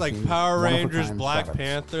weird. is It's like making Power one-of-a-kind Rangers, Black products.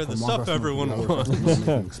 Panther, the From one stuff customer to everyone the other, wants. customers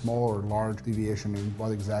are making small or large deviation in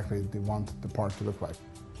what exactly they want the part to look like.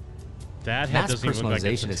 That head Mass doesn't even look like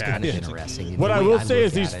it's personalization is kind of attached. interesting. What The I way will say look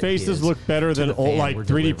is these at it faces is look better to than the old, fan, like we're 3D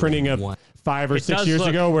delivering printing of one. 5 or It 6 does years look-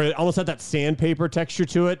 ago, where it almost had that sandpaper texture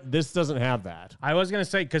to it. This doesn't have that. I was going to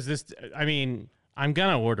say, because this, I mean, I'm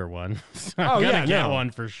going to order one. I'm Oh, going to yeah, get no.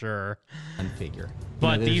 one for sure. Figure.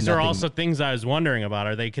 But there's these are nothing- also things I was wondering about.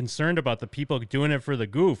 Are they concerned about the people doing it for the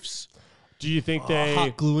goofs? Do you think they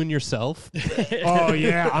hot gluing yourself? Oh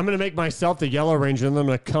yeah, I'm gonna make myself the Yellow Ranger, and then I'm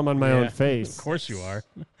gonna come on my own face. Of course you are.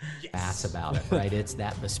 Ass about it, right? It's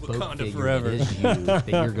that bespoke Wakanda figure forever. that is you that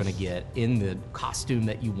you're going to get in the costume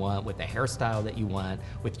that you want, with the hairstyle that you want,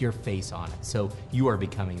 with your face on it. So you are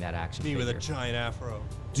becoming that action Me figure. with a giant afro.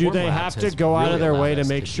 Do they Formlabs have to has go out really of their way allowed to us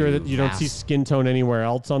make to sure that do you don't see mass- skin tone anywhere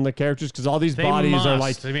else on the characters? Because all these They bodies are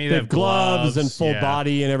must. like I mean, they they have have gloves and gloves, full yeah.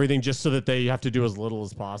 body and everything, just so that they have to do as little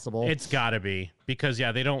as possible. It's got to be. Because,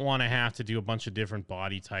 they don't want to have to do a bunch of different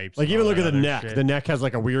body types. Like and even all look at that the other neck. shit. The neck has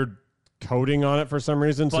like a weird coating on it for some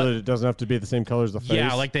reason, But- so that it doesn't have to be the same color as the face.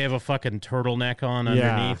 Yeah, like they have a fucking turtleneck on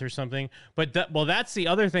Yeah. underneath or something. But that's the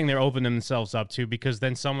other thing they're opening themselves up to, because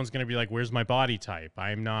then someone's going to be like, "Where's my body type?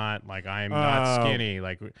 I'm not Oh. skinny.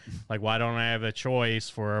 Like why don't I have a choice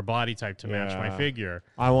for a body type to match my Yeah. figure?"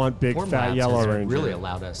 I want big Formlabs fat Yellow has Ranger. really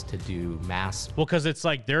allowed us to do mass. Well, because it's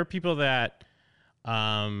like there are people that,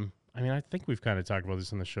 I mean, I think we've kind of talked about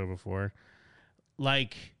this on the show before.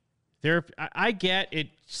 Like, I get it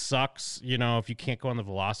sucks, if you can't go on the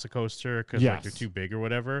Velocicoaster because Yes. you're too big or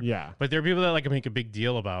whatever. Yeah. But there are people that like make a big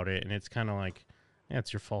deal about it, and it's kind of like, yeah,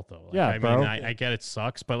 it's your fault though. Like, Yeah, I bro. mean, I get it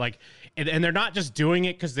sucks, but like, and they're not just doing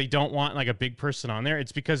it because they don't want like a big person on there.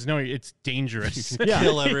 It's because it's dangerous. Yeah.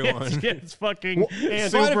 Kill everyone. it's fucking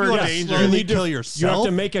and super you wanna dangerous. slowly need to- kill You yourself. have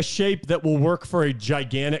to make a shape that will work for a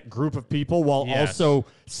gigantic group of people while Yes. also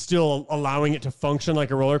still allowing it to function like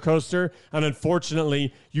a roller coaster. And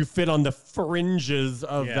unfortunately, you fit on the fringes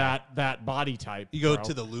of Yeah. that body type. You go bro.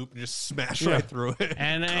 to the loop and just smash Yeah. right through it.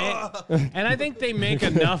 And I think they make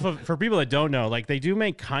enough of, for people that don't know, like they do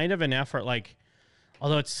make kind of an effort, like,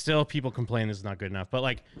 although it's still, people complain this is not good enough, but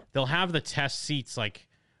like they'll have the test seats like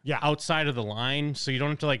outside of the line, so you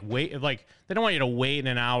don't have to like wait. Like they don't want you to wait in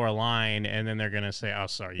an hour line, and then they're gonna say, "Oh,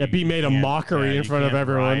 sorry." Yeah, be made a can't- mockery in you front of can't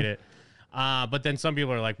everyone. ride it. But then some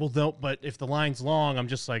people are like, well, no, but if the line's long, I'm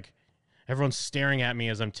just like, everyone's staring at me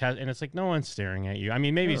as I'm testing. And it's like, no one's staring at you. I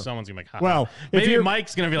mean, maybe someone's going to be like, ha. Well, maybe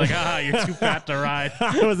Mike's going to be like, you're too fat to ride.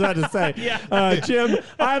 I was about to say, Jim,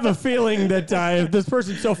 I have a feeling that if this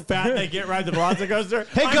person's so fat they can't ride the Velocicoaster.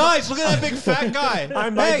 Hey, guys, look at that big fat guy.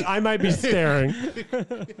 I might be staring.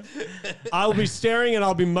 I'll be staring and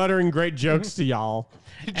I'll be muttering great jokes to y'all.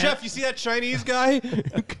 Jeff, you see that Chinese guy?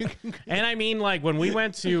 And I mean, like, when we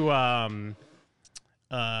went to,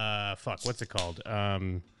 what's it called?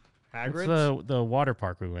 Hagrid's? What's the water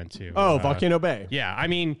park we went to? Oh, Volcano Bay. Yeah, I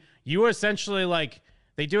mean, you essentially, like,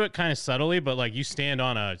 they do it kind of subtly, but, like, you stand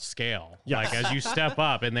on a scale. Yes. Like, as you step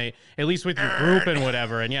up, and they, at least with your group and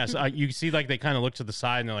whatever, and yes, you see, like, they kind of look to the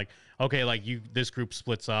side, and they're like, okay, like, this group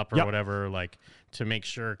splits up or whatever, like, to make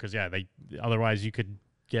sure, because, otherwise you could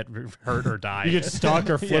get hurt or die. You get stuck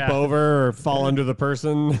or flip over or fall under the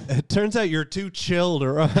person. It turns out you're too chill to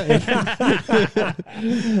ride.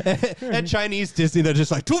 And Chinese Disney, they're just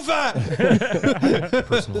like, too fat.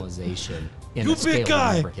 Personalization in You a scale big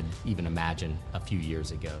guy. I never could even imagine a few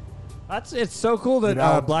years ago. It's so cool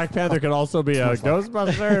that Black Panther could also be a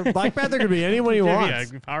Ghostbuster. Black Panther could be anyone he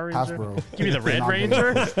wants. Power Ranger. Hasbro. Give me the Red Not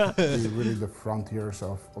Ranger. Be really the frontiers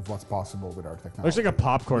of what's possible with our technology. Looks like a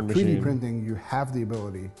popcorn With 3D machine. printing, you have the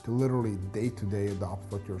ability to literally day-to-day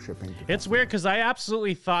adopt what you're shipping. It's weird because I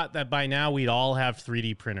absolutely thought that by now we'd all have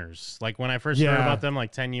 3D printers. Like when I first heard Yeah. about them,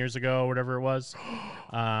 like 10 years ago or whatever it was,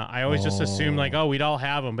 I always just assumed like, oh, we'd all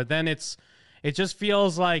have them. But then it just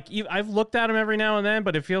feels like I've looked at them every now and then,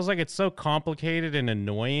 but it feels like it's so complicated and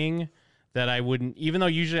annoying that I wouldn't, even though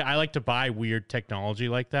usually I like to buy weird technology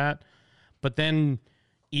like that. But then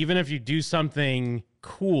even if you do something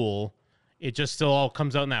cool, it just still all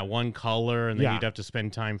comes out in that one color, and then Yeah. you'd have to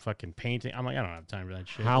spend time fucking painting. I'm like, I don't have time for that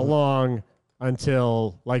shit. How long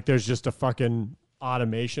until like there's just a fucking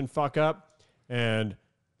automation fuck up and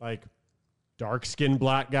like dark skinned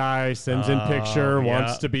black guy sends in picture,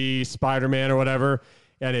 wants to be Spider-Man or whatever,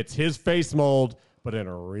 and it's his face mold, but in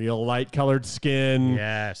a real light colored skin.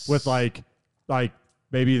 Yes. With like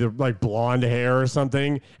maybe the like blonde hair or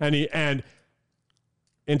something. And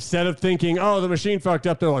instead of thinking, oh, the machine fucked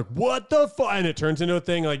up, they're like, what the fuck? And it turns into a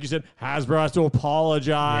thing, like you said, Hasbro has to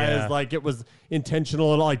apologize, like it was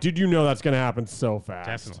intentional and all. Like, dude, you know that's gonna happen so fast.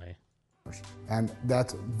 Definitely. And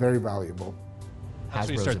that's very valuable. That's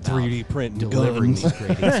when you Hasbro's start about 3D printing delivering guns. these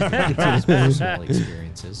great experiences, personal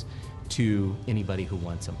experiences to anybody who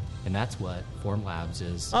wants them. And that's what Formlabs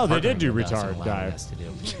is. Oh, they did partnering do with us retard and allowing dive. us to do.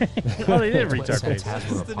 Well, they did That's what retard sets dive. Hasbro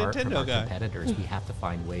This is the apart from Nintendo our guy. competitors. We have to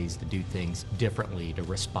find ways to do things differently, to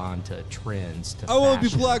respond to trends, to I wanna be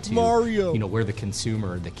fashion, Black to, Mario. You know, where the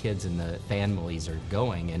consumer, the kids, and the families are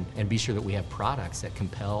going, and be sure that we have products that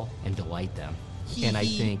compel and delight them. And I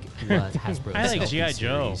think what Hasbro's I think Selfie G.I.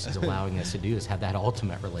 Joe. series is allowing us to do is have that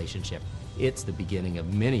ultimate relationship. It's the beginning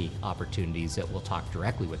of many opportunities that we'll talk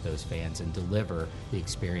directly with those fans and deliver the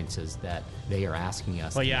experiences that they are asking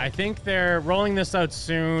us. Well, to yeah, I make. think they're rolling this out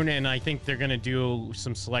soon, and I think they're going to do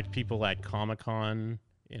some select people at Comic-Con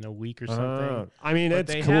in a week or something. I mean, But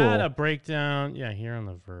it's they cool. had a breakdown, here on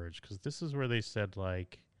The Verge, because this is where they said,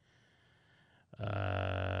 like,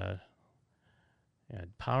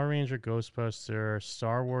 Power Ranger, Ghostbuster,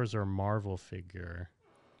 Star Wars, or Marvel figure.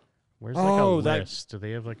 Where's like a list? Do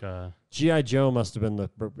they have like a G.I. Joe must have been the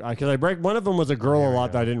because one of them was a girl a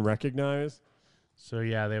lot that I didn't recognize. So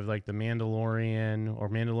yeah, they have like the Mandalorian or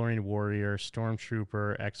Mandalorian Warrior,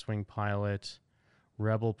 Stormtrooper, X-Wing Pilot,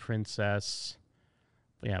 Rebel Princess,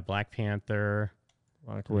 Black Panther,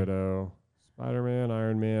 Black Widow, Spider-Man,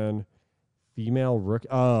 Iron Man, female rookie.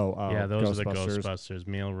 Oh, yeah, those are the Ghostbusters. Ghostbusters,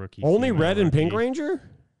 male rookie. Only female Red and Pink rookie. Ranger?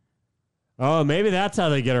 Oh, maybe that's how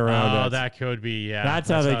they get around it. Oh, that could be, yeah. That's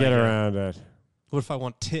how they get around it. What if I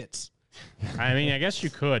want tits? I mean, I guess you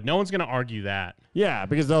could. No one's going to argue that. Yeah,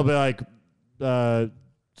 because they'll be like, so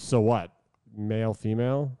what? Male,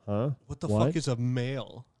 female? Huh? What the fuck is a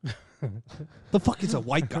male? The fuck is a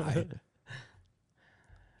white guy?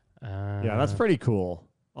 Yeah, that's pretty cool.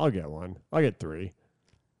 I'll get one. I'll get 3.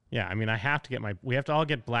 Yeah, I mean, I have to get we have to all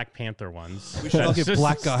get Black Panther ones. We should all get Just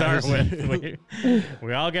black to start guys. with.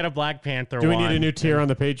 We all get a Black Panther Do we one. need a new tier on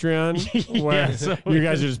the Patreon where so you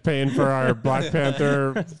guys are just paying for our Black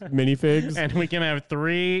Panther minifigs? And we can have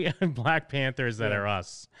 3 Black Panthers that are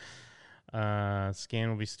us. Scan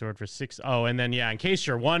will be stored for 6. Oh, and then, in case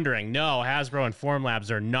you're wondering, no, Hasbro and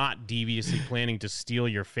Formlabs are not deviously planning to steal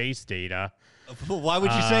your face data. Why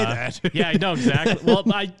would you say that? Yeah, I know exactly. Well,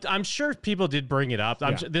 I'm sure people did bring it up.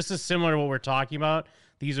 Yeah. This is similar to what we're talking about.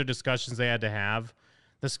 These are discussions they had to have.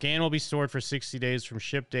 The scan will be stored for 60 days from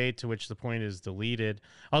ship date, to which the point is deleted.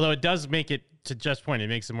 Although it does make it, to Jeff's point, it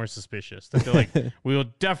makes it more suspicious. I feel like we will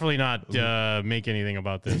definitely not make anything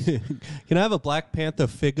about this. Can I have a Black Panther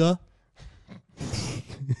figure?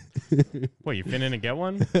 What, you finna get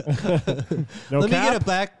one? Let me get a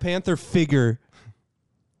Black Panther figure.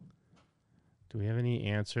 Do we have any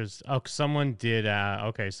answers? Oh, someone did.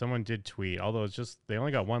 Someone did tweet. Although it's just they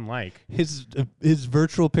only got one like. His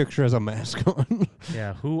virtual picture has a mask on.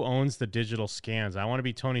 Yeah, who owns the digital scans? I want to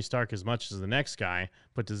be Tony Stark as much as the next guy,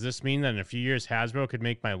 but does this mean that in a few years Hasbro could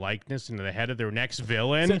make my likeness into the head of their next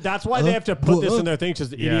villain? So that's why they have to put this in their thing,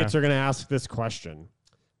 because idiots are going to ask this question.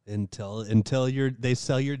 Until they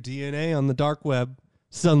sell your DNA on the dark web,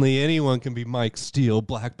 suddenly anyone can be Mike Steele,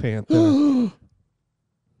 Black Panther.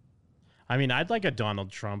 I mean, I'd like a Donald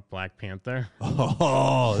Trump Black Panther.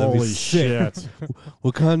 Oh, holy shit.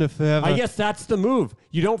 What kind of favor? I guess that's the move.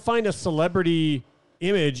 You don't find a celebrity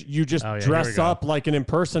image. You just dress up like an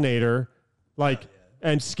impersonator,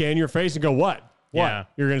 and scan your face and go, what? Yeah.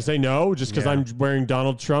 You're going to say no just because I'm wearing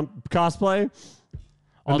Donald Trump cosplay?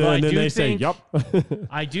 Although and then they think, say, yep.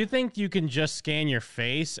 I do think you can just scan your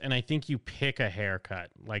face, and I think you pick a haircut.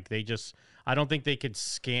 I don't think they could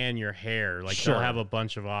scan your hair. They'll have a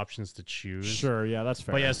bunch of options to choose. Sure, yeah, that's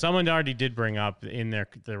fair. But yeah, someone already did bring up in their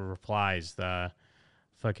replies the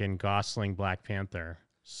fucking Gosling Black Panther.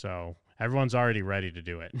 So everyone's already ready to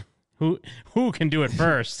do it. Who can do it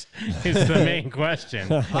first is the main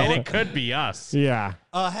question. And it could be us. Yeah.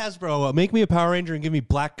 Hasbro, make me a Power Ranger and give me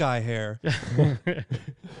black guy hair.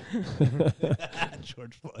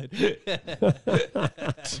 George Floyd.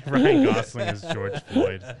 Ryan Gosling is George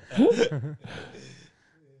Floyd.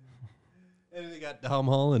 And they got Tom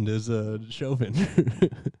Holland as Chauvin.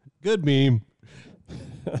 Good meme.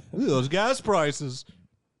 Look at those gas prices.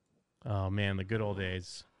 Oh, man, the good old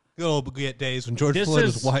days. Good old days when George Floyd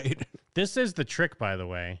was white. This is the trick, by the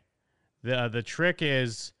way. The trick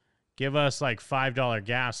is give us $5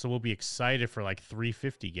 gas, so we'll be excited for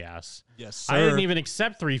 $3.50 gas. Yes, sir. I didn't even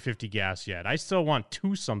accept $3.50 gas yet. I still want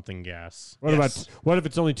 $2-something gas. What if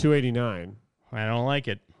it's only $2.89? I don't like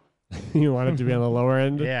it. You want it to be on the lower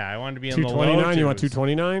end? Yeah, I want it to be on the low $2.29. You want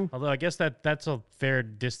 $2.29? Although I guess that's a fair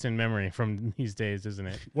distant memory from these days, isn't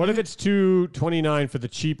it? What if it's $2.29 for the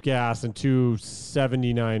cheap gas and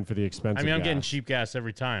 $2.79 for the expensive gas? I'm getting cheap gas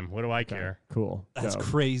every time. What do I care? Cool. That's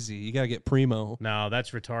crazy. You got to get Primo. No,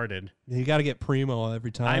 that's retarded. You got to get Primo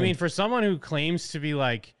every time. I mean, for someone who claims to be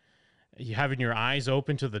you having your eyes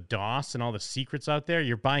open to the DOS and all the secrets out there,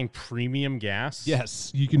 you're buying premium gas.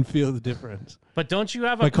 Yes, you can feel the difference. But don't you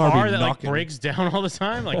have a car that breaks down all the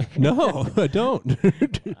time? No, I don't.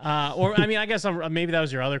 I guess maybe that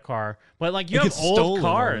was your other car. But you have old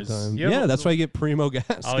cars. That's why you get Primo gas.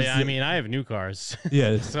 Oh yeah, I have new cars.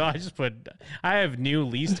 Yeah. So I have new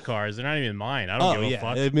leased cars. They're not even mine. I don't give a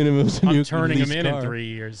fuck. I'm turning them in 3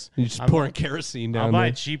 years. You're just pouring kerosene down I'll there.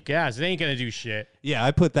 buy cheap gas. It ain't gonna do shit. Yeah,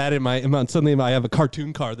 I put that in my. Suddenly, I have a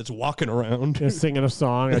cartoon car that's walking around, singing a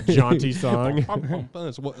song, a jaunty song.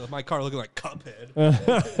 My car looking like Cuphead.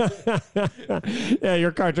 Yeah,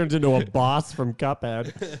 your car turns into a boss from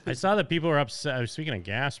Cuphead. I saw that people are upset. Speaking of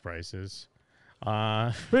gas prices,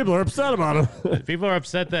 people are upset about them. People are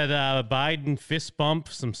upset that Biden fist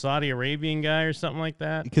bumped some Saudi Arabian guy or something like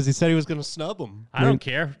that because he said he was going to snub him. I don't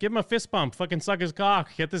care. Give him a fist bump. Fucking suck his cock.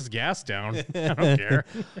 Get this gas down. I don't care.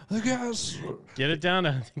 The gas. Get it down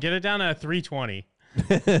to 320.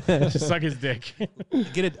 Just suck his dick.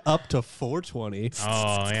 Get it up to 420.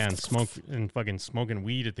 Oh man, fucking smoking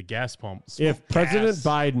weed at the gas pump. If President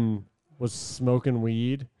Biden was smoking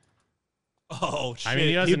weed, oh shit! I mean,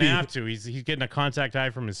 he doesn't have to. He's getting a contact high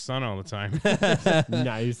from his son all the time.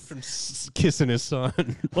 Nice. From kissing his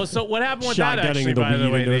son. Well, so what happened with that? Actually, by the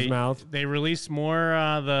way, his mouth. They released more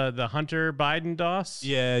the Hunter Biden DOS.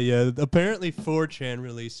 Yeah. Apparently, 4chan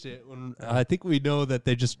released it. I think we know that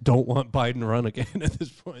they just don't want Biden to run again at this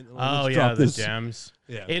point. Oh yeah, the Dems.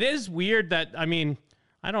 Yeah, it is weird that I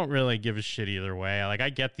don't really give a shit either way. I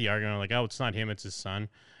get the argument, oh, it's not him, it's his son.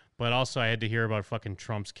 But also, I had to hear about fucking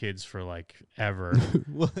Trump's kids for ever.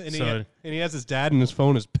 Well, and he has his dad, and his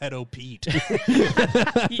phone is Pedo Pete.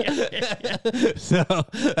 So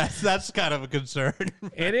that's kind of a concern.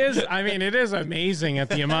 It is. It is amazing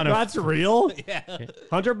at the amount of. That's real. Yeah.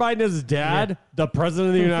 Hunter Biden is his dad, the president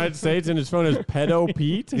of the United States, and his phone is Pedo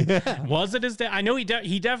Pete. Yeah. Was it his dad? I know he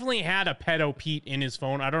definitely had a Pedo Pete in his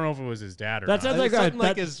phone. I don't know if it was his dad or that not. Sounds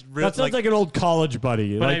that sounds like an old college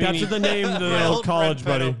buddy. But that's the name of the old college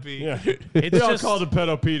buddy. Pete. Yeah. It's They all just- called him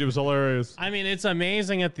Pedo Pete. It was hilarious. I mean, it's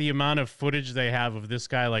amazing at the amount of footage they have of this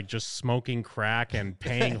guy like just smoking crack and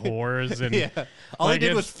paying whores and Yeah. All he like,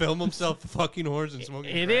 did was it's- film himself fucking whores and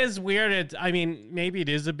smoking It crack. is weird. I mean, maybe it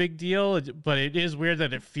is a big deal, but it is weird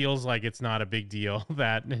that it feels like it's not a big deal.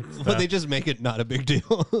 That it's But they just make it not a big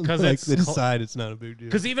deal. because Like, they decide it's not a big deal.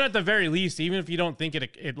 Because even at the very least, even if you don't think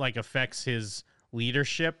it like affects his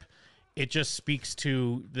leadership, it just speaks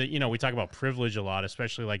to the we talk about privilege a lot,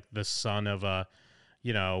 especially like the son of a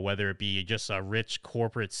whether it be just a rich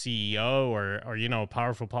corporate CEO or a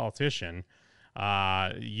powerful politician.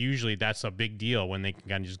 Usually that's a big deal when they can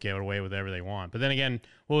kind of just get away with whatever they want. But then again,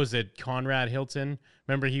 what was it? Conrad Hilton?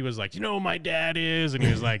 Remember he was like, who my dad is? And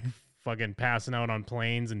he was like fucking passing out on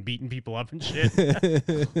planes and beating people up and shit.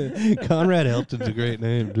 Conrad Hilton's a great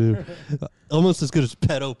name, dude. Almost as good as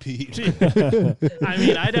Pedo Pete. I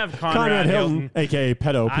mean, I'd have Conrad Hilton, a.k.a.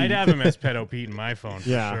 Pedo Pete. I'd have him as Pedo Pete in my phone for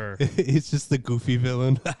sure. He's just the goofy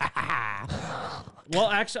villain. Well,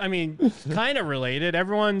 actually, I mean, kind of related.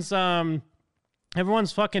 Everyone's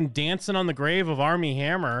fucking dancing on the grave of Armie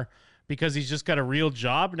Hammer because he's just got a real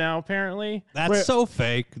job now, apparently. That's so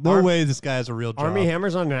fake. No way this guy has a real job. Armie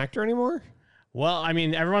Hammer's not an actor anymore? Well, I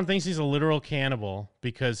mean, everyone thinks he's a literal cannibal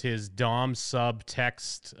because his Dom sub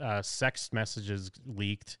text sex messages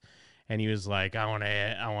leaked, and he was like, "I want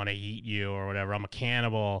to eat you" or whatever. I'm a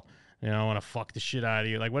cannibal. I want to fuck the shit out of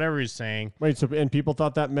you, like whatever he's saying. Wait, so and people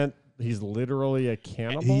thought that meant he's literally a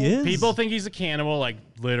cannibal? He is. People think he's a cannibal, like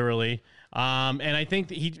literally. And I think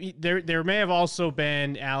that there may have also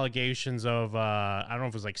been allegations of I don't know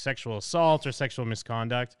if it was like sexual assault or sexual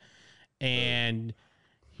misconduct, and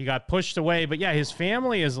he got pushed away. But yeah, his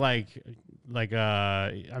family is like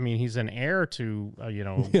I mean, he's an heir to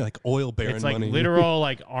Yeah, like oil baron it's like money. literal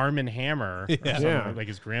like Arm and Hammer, or Yeah. something, Yeah. like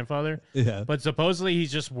his grandfather. Yeah. But supposedly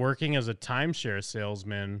he's just working as a timeshare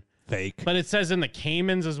salesman. Fake. But it says in the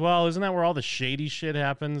Caymans as well. Isn't that where all the shady shit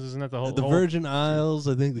happens? Isn't that the whole The Virgin Isles,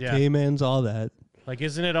 I think the Yeah. Caymans, all that. Like,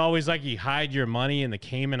 isn't it always like you hide your money in the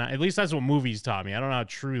Cayman? At least that's what movies taught me. I don't know how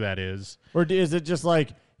true that is. Or is it just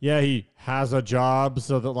like, yeah, he has a job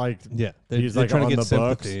so that like he's they're like trying on to the get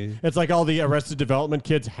books? sympathy. It's like all the Arrested Development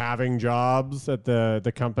kids having jobs at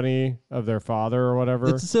the company of their father or whatever.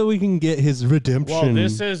 It's so we can get his redemption. Well,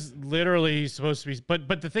 this is literally supposed to be,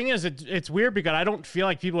 but the thing is, it's weird because I don't feel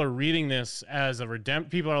like people are reading this as a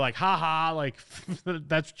People are like, haha, like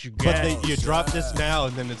that's what you get. But you drop this now,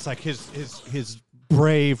 and then it's like his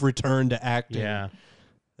brave return to acting. Yeah.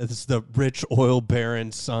 It's the rich oil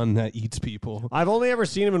baron son that eats people. I've only ever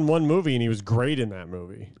seen him in one movie, and he was great in that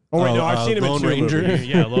movie. Oh wait, Oh, no, I've seen him Lone in two Ranger? movies.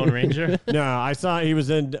 Yeah, Lone Ranger. No, I saw he was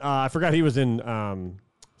in. I forgot he was in. He was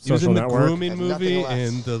Social in the Network. Grooming movie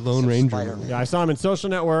and the Lone Ranger movie. Yeah, I saw him in Social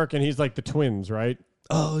Network, and he's like the twins, right?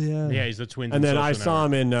 Oh yeah, Yeah, he's the twins. And in then I Social saw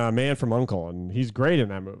him in Man from U.N.C.L.E., and he's great in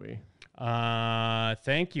that movie.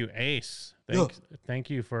 Thank you, Ace. Thank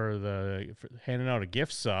you for handing out a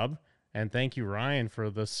gift sub, and thank you, Ryan, for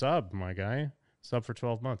the sub, my guy. Sub for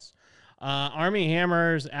 12 months. Armie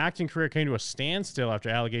Hammer's acting career came to a standstill after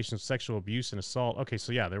allegations of sexual abuse and assault. Okay,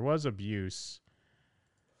 so yeah, there was abuse.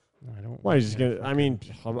 I don't. Why? He's just gonna, I mean,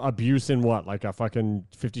 abuse in what? Like a fucking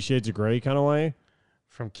 50 Shades of Grey kind of way?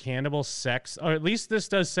 From cannibal sex, or at least this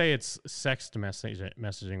does say it's sex messaging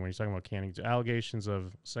when you're talking about allegations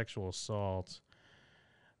of sexual assault.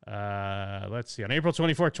 Let's see. On April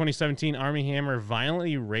 24th, 2017, Armie Hammer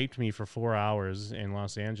violently raped me for 4 hours in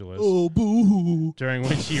Los Angeles. Oh, boo. During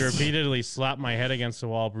which he repeatedly slapped my head against the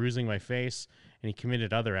wall, bruising my face, and he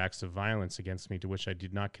committed other acts of violence against me to which I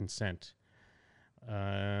did not consent.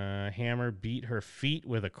 Hammer beat her feet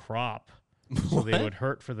with a crop so they would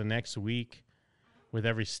hurt for the next week with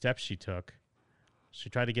every step she took. She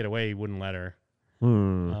tried to get away. He wouldn't let her.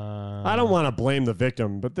 I don't want to blame the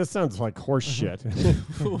victim, but this sounds like horse shit.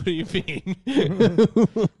 What do you mean?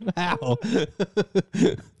 How?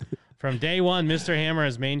 From day one, Mr. Hammer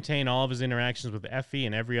has maintained all of his interactions with Effie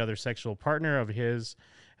and every other sexual partner of his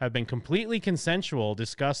have been completely consensual,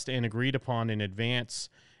 discussed, and agreed upon in advance,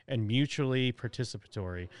 and mutually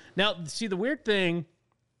participatory. Now, see, the weird thing,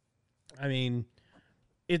 the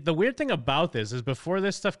weird thing about this is before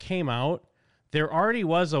this stuff came out, there already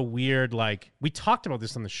was a weird, like, we talked about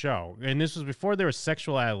this on the show, and this was before there were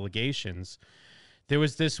sexual allegations. There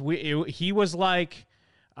was this, he was like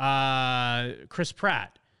Chris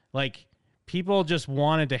Pratt. Like, people just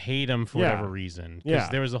wanted to hate him for whatever reason. Yeah.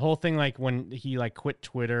 There was a whole thing, like, when he, like, quit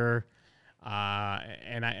Twitter,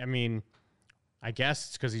 and I mean, I guess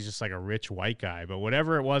it's because he's just, like, a rich white guy, but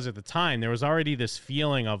whatever it was at the time, there was already this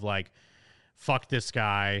feeling of, like, fuck this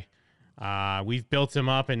guy. We've built him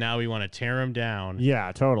up, and now we want to tear him down.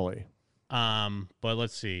 Yeah, totally. But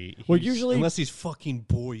let's see. Well, He's- usually- Unless he's fucking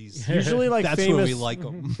boys. Usually, like that's famous, when we like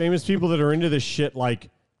them. famous people that are into this shit, like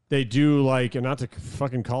they do, like, and not to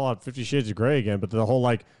fucking call out 50 Shades of Grey again, but the whole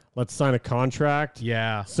like, let's sign a contract,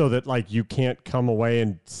 so that like you can't come away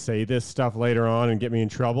and say this stuff later on and get me in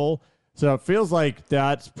trouble. So it feels like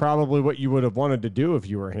that's probably what you would have wanted to do if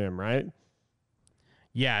you were him, right?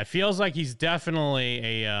 Yeah, it feels like he's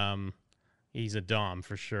definitely he's a dom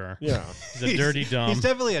for sure. Yeah. He's a dirty dom. He's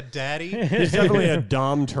definitely a daddy. He's definitely a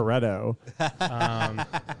Dom Toretto.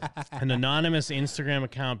 An anonymous Instagram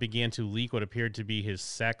account began to leak what appeared to be his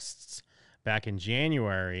sexts back in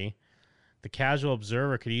January. The casual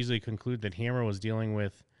observer could easily conclude that Hammer was dealing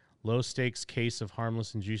with low-stakes case of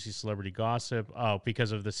harmless and juicy celebrity gossip. Oh,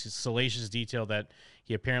 because of the salacious detail that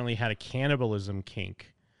he apparently had a cannibalism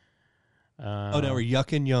kink. Oh, now we're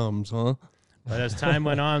yucking yums, huh? But as time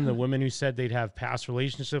went on, the women who said they'd have past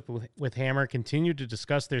relationship with Hammer continued to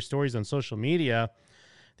discuss their stories on social media.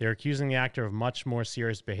 They're accusing the actor of much more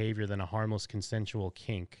serious behavior than a harmless consensual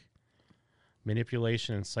kink.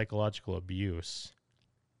 Manipulation and psychological abuse.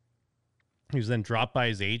 He was then dropped by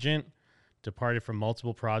his agent, departed from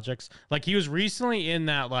multiple projects. Like, he was recently in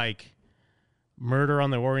that, like, Murder on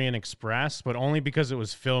the Orient Express, but only because it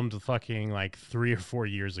was filmed fucking, like, 3 or 4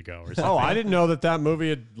 years ago or something. Oh, I didn't know that movie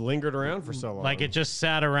had lingered around for so long. Like, it just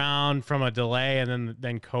sat around from a delay and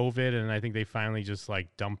then COVID, and I think they finally just, like,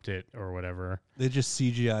 dumped it or whatever. They just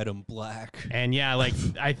CGI'd him black. And, yeah, like,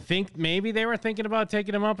 I think maybe they were thinking about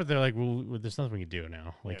taking him up, but they're like, well, there's nothing we can do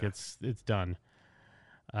now. Like, it's done.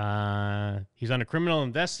 He's under criminal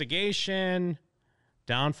investigation.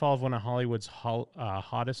 Downfall of one of Hollywood's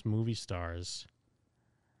hottest movie stars.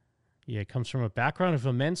 Yeah, it comes from a background of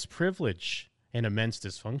immense privilege and immense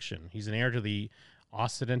dysfunction. He's an heir to the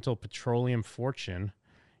Occidental petroleum fortune.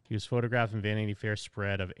 He was photographed in Vanity Fair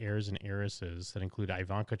spread of heirs and heiresses that include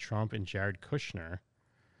Ivanka Trump and Jared Kushner.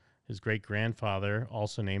 His great-grandfather,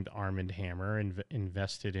 also named Armand Hammer,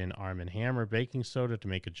 invested in Arm & Hammer baking soda to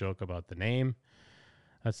make a joke about the name.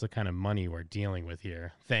 That's the kind of money we're dealing with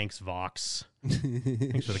here. Thanks, Vox.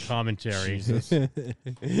 Thanks for the commentary. Jesus.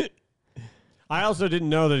 I also didn't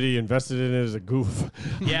know that he invested in it as a goof.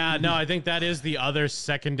 Yeah, no, I think that is the other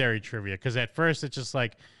secondary trivia, because at first it's just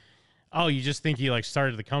like, oh, you just think he like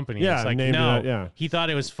started the company. Yeah, it's like, named no, it, yeah. He thought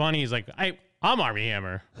it was funny. He's like, I'm Armie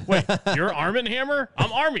Hammer. Wait, you're Armand Hammer?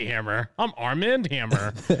 I'm Armie Hammer. I'm Armand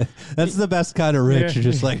Hammer. That's the best kind of rich. You're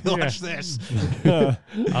just like, Yeah. watch this.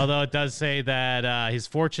 Although it does say that his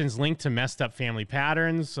fortune's linked to messed up family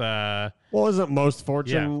patterns. Well, isn't most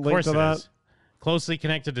fortune of linked course to it that? is. Closely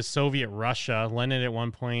connected to Soviet Russia, Lenin at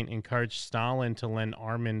one point encouraged Stalin to lend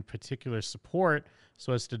Armand particular support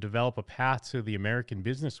so as to develop a path to the American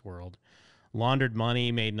business world. Laundered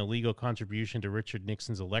money, made an illegal contribution to Richard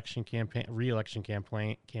Nixon's re-election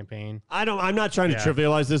campaign. I'm not trying to Yeah.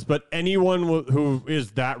 trivialize this, but anyone who is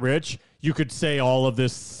that rich, you could say all of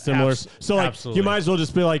this similar. So, like, absolutely. you might as well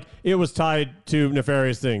just be like, it was tied to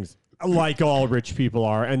nefarious things, like all rich people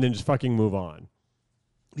are, and then just fucking move on.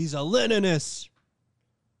 He's a Leninist.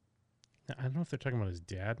 I don't know if they're talking about his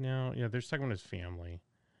dad now. Yeah, they're talking about his family.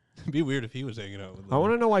 It'd be weird if he was hanging out with I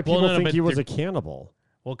want to know why people think he was a cannibal.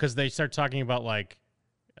 Well, because they start talking about like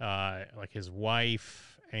his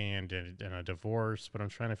wife and a divorce, but I'm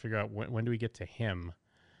trying to figure out when do we get to him?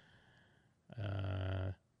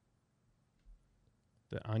 The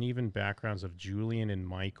uneven backgrounds of Julian and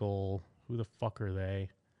Michael. Who the fuck are they?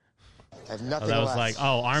 I have nothing that was left like,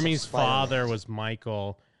 Armie's except Spider-Man. father was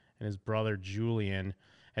Michael and his brother Julian.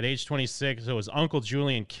 At age 26, so his uncle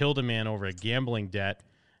Julian killed a man over a gambling debt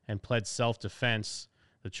and pled self-defense.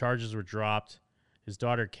 The charges were dropped. His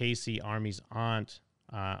daughter Casey, Armie's aunt,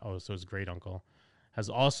 so his great uncle, has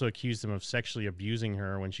also accused him of sexually abusing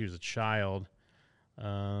her when she was a child.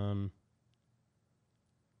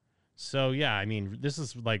 So yeah, I mean, this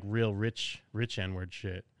is like real rich N-word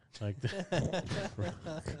shit. Like,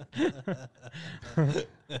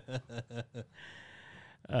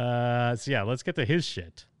 so yeah, let's get to his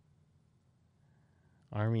shit.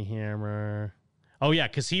 Armie Hammer. Oh yeah,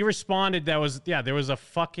 because he responded. There was a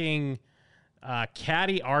fucking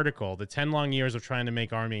catty article, the 10 long years of trying to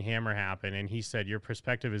make Armie Hammer happen, and he said your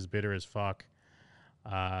perspective is bitter as fuck.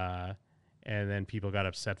 And then people got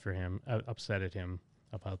upset at him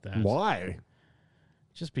about that. Why?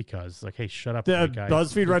 Just because, like, hey, shut up, The white guy.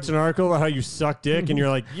 BuzzFeed writes an article about how you suck dick, and you're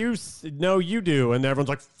like, no, you do, and everyone's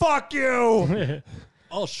like, fuck you.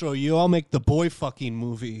 I'll show you. I'll make the boy fucking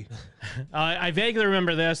movie. I vaguely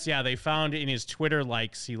remember this. Yeah, they found in his Twitter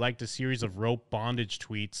likes he liked a series of rope bondage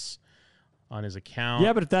tweets on his account.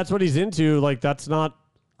 Yeah, but if that's what he's into, like, that's not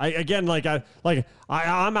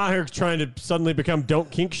I'm out here trying to suddenly become don't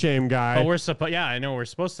kink shame guy. But we're supposed. Yeah, I know we're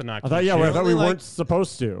supposed to not. I thought we weren't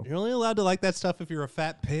supposed to. You're only allowed to like that stuff if you're a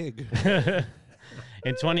fat pig.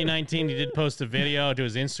 In 2019, he did post a video to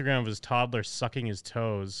his Instagram of his toddler sucking his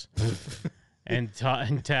toes. And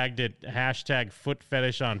tagged it #foot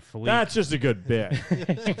fetish on fleek. That's just a good bit.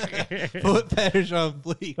 Foot fetish on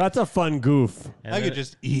fleek. That's a fun goof. And I could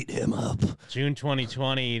just eat him up. June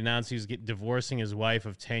 2020, he announced he was divorcing his wife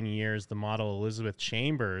of 10 years, the model Elizabeth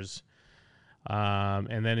Chambers.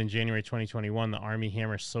 And then in January 2021, the Armie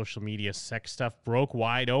Hammer social media sex stuff broke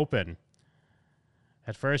wide open.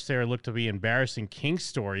 At first, they were looked to be embarrassing kink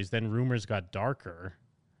stories. Then rumors got darker.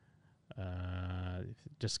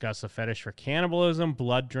 Discuss a fetish for cannibalism,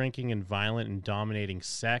 blood drinking, and violent and dominating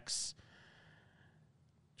sex.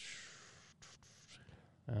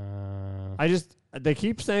 They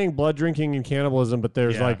keep saying blood drinking and cannibalism, but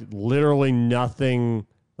there's like literally nothing.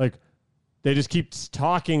 Like they just keep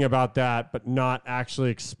talking about that, but not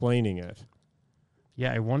actually explaining it.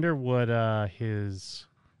 Yeah, I wonder what his.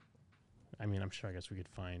 I mean, I'm sure. I guess we could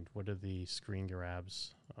find what are the screen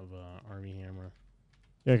grabs of Armie Hammer.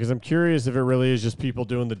 Yeah, because I'm curious if it really is just people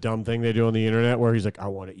doing the dumb thing they do on the internet where he's like, I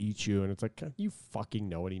want to eat you. And it's like, you fucking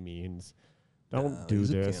know what he means. Don't do he's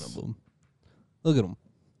this. A cannibal. Look at him.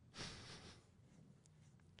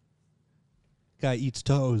 Guy eats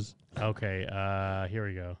toes. Okay, here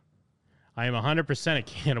we go. I am 100% a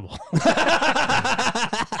cannibal.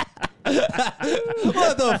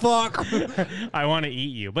 What the fuck? I want to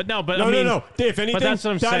eat you, but no. If anything, but that's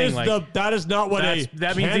what I'm saying. That is not what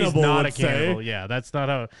that means he's cannibal not would a cannibal. say. Yeah, that's not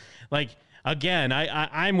how. Like again,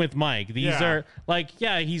 I'm with Mike. These are like,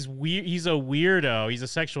 he's weird. He's a weirdo. He's a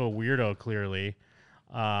sexual weirdo, clearly.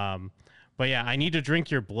 But yeah, I need to drink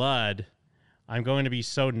your blood. I'm going to be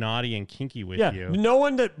so naughty and kinky with you. No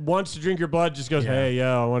one that wants to drink your blood just goes, hey,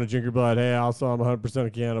 I want to drink your blood. Hey, also, I'm 100% a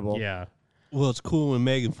cannibal. Yeah. Well, it's cool when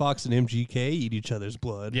Megan Fox and MGK eat each other's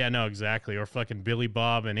blood. Yeah, no, exactly. Or fucking Billy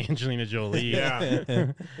Bob and Angelina Jolie.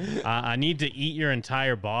 Yeah. I need to eat your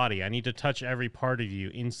entire body. I need to touch every part of you,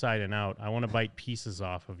 inside and out. I want to bite pieces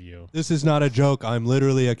off of you. This is not a joke. I'm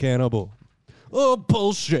literally a cannibal. Oh,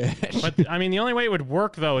 bullshit. But, I mean, the only way it would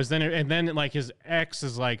work, though, is then, like, his ex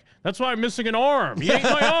is like, that's why I'm missing an arm. He ate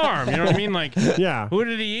my arm. You know what I mean? Like, who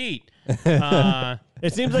did he eat?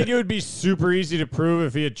 It seems like it would be super easy to prove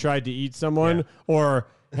if he had tried to eat someone or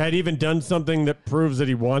had even done something that proves that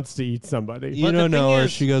he wants to eat somebody. You don't know her.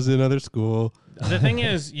 She goes to another school. The thing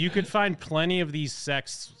is, you could find plenty of these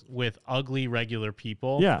sex with ugly, regular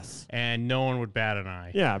people. Yes. And no one would bat an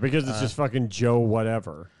eye. Yeah, because it's just fucking Joe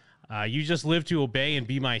whatever. You just live to obey and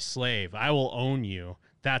be my slave. I will own you.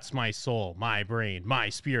 That's my soul, my brain, my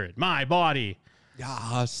spirit, my body.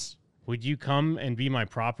 Yes. Would you come and be my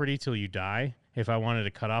property till you die? If I wanted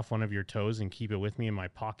to cut off one of your toes and keep it with me in my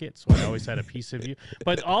pocket, so I always had a piece of you.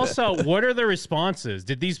 But also, what are the responses?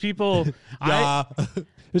 Did these people...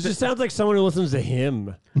 This just sounds like someone who listens to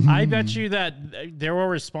him. I bet you that there were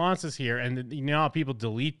responses here, and you know how people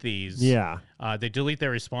delete these? Yeah. They delete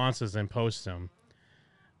their responses and post them.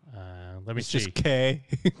 Let me see. It's just K.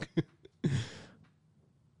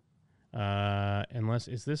 Unless,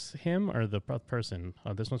 is this him or the person?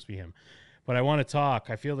 Oh, this must be him. But I want to talk.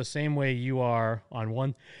 I feel the same way you are on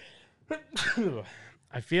one...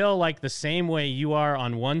 I feel like the same way you are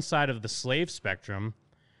on one side of the slave spectrum,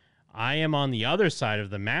 I am on the other side of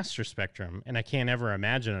the master spectrum, and I can't ever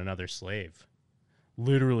imagine another slave.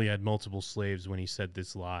 Literally had multiple slaves when he said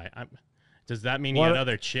this lie. Does that mean he had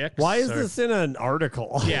other chicks? Why is this in an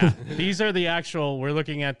article? Yeah, these are the actual... We're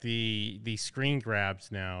looking at the screen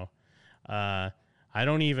grabs now. I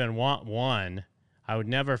don't even want one. I would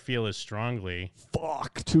never feel as strongly.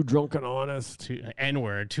 Fuck, too drunk and honest.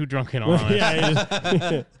 N-word, too drunk and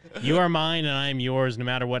honest. You are mine and I am yours no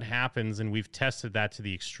matter what happens, and we've tested that to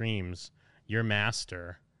the extremes. You're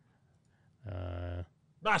master.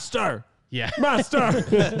 Master! Yeah.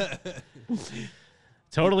 Master!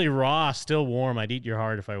 Totally raw, still warm. I'd eat your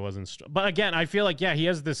heart if I wasn't... But again, I feel like, he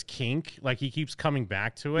has this kink. Like, he keeps coming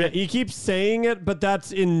back to it. Yeah, he keeps saying it, but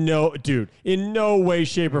that's in no way,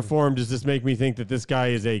 shape, or form does this make me think that this guy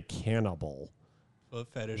is a cannibal. Foot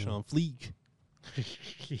fetish on fleek.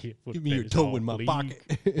 Give me your toe in my pocket.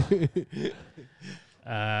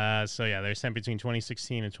 So, they're sent between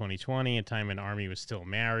 2016 and 2020, a time when Armie was still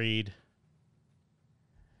married.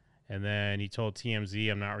 And then he told TMZ,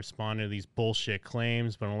 I'm not responding to these bullshit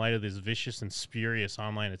claims, but in light of this vicious and spurious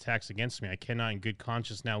online attacks against me, I cannot in good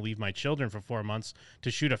conscience now leave my children for 4 months to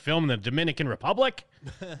shoot a film in the Dominican Republic.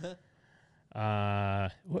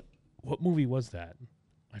 What movie was that?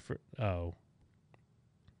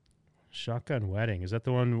 Shotgun Wedding. Is that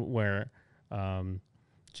the one where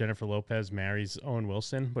Jennifer Lopez marries Owen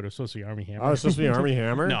Wilson, but it was supposed to be Armie Hammer? Oh, it's supposed to be Armie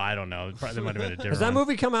Hammer? No, I don't know. There might have been a different Has that one.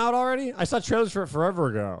 movie come out already? I saw trailers for it forever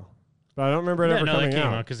ago, but I don't remember it ever no, coming it came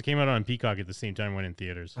out. out because it came out on Peacock at the same time it went in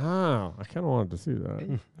theaters. Oh, I kind of wanted to see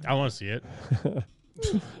that. I want to see it.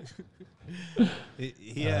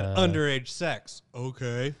 He had underage sex.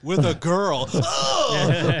 Okay. With a girl.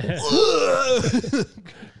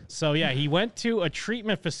 So, yeah, he went to a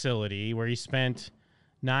treatment facility where he spent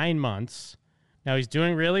 9 months. Now, he's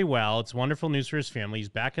doing really well. It's wonderful news for his family. He's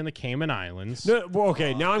back in the Cayman Islands. No, well,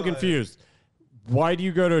 okay, now I'm confused. Why do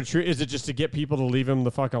you go to a tree? Is it just to get people to leave him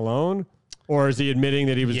the fuck alone? Or is he admitting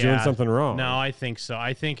that he was doing something wrong? No, I think so.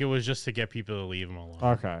 I think it was just to get people to leave him alone.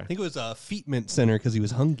 Okay. I think it was a feetment center because he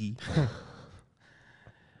was hungry.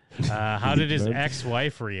 How did his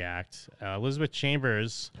ex-wife react? Elizabeth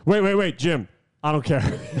Chambers. Wait, Jim. I don't care.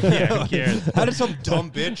 Yeah, who cares? How did some dumb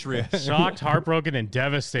bitch react? Shocked, heartbroken, and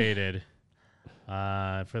devastated.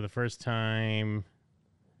 For the first time...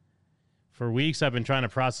 For weeks, I've been trying to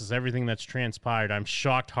process everything that's transpired. I'm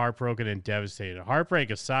shocked, heartbroken, and devastated. Heartbreak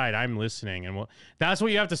aside, I'm listening. And that's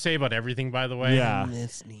what you have to say about everything, by the way. Yeah.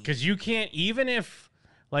 Because you can't, even if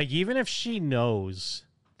she knows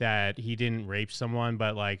that he didn't rape someone,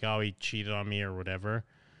 but like, oh, he cheated on me or whatever,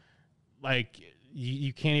 like,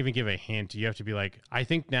 you can't even give a hint. You have to be like, I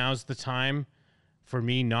think now's the time for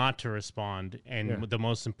me not to respond. And the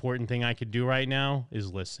most important thing I could do right now is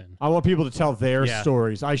listen. I want people to tell their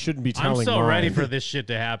stories. I shouldn't be telling I'm so mine. ready for this shit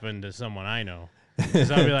to happen to someone I know. Because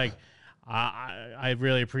I'll be like, I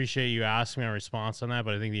really appreciate you asking my response on that,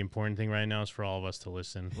 but I think the important thing right now is for all of us to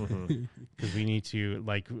listen. Because we need to,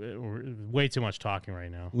 like, way too much talking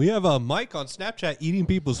right now. We have a Mike on Snapchat eating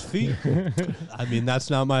people's feet. I mean, that's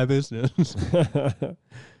not my business.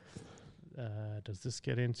 Does this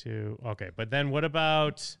get into... Okay, but then what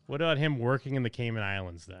about him working in the Cayman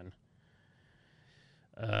Islands then?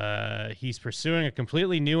 He's pursuing a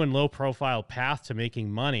completely new and low-profile path to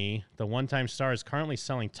making money. The one-time star is currently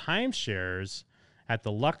selling timeshares at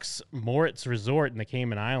the Lux Moritz Resort in the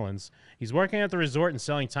Cayman Islands. He's working at the resort and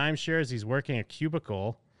selling timeshares. He's working a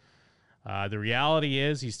cubicle. The reality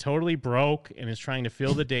is he's totally broke and is trying to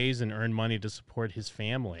fill the days and earn money to support his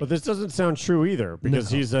family. But this doesn't sound true either because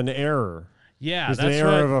he's an heir. Yeah, he's that's an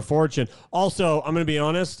heir of a fortune. Also, I'm going to be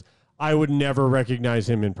honest, I would never recognize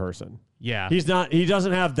him in person. Yeah. He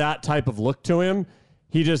doesn't have that type of look to him.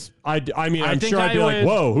 He just, I'm sure I'd be like,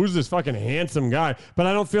 whoa, who's this fucking handsome guy? But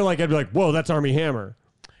I don't feel like I'd be like, whoa, that's Armie Hammer.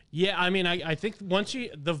 Yeah, I mean, I think once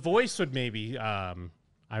the voice would maybe, I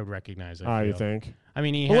would recognize it. You think? I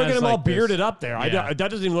mean, he well, has look at him like all bearded this, up there. Yeah. That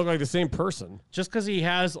doesn't even look like the same person. Just because he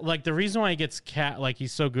has, like, the reason why he gets like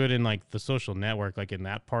he's so good in like the Social Network, like in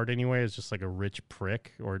that part anyway, is just like a rich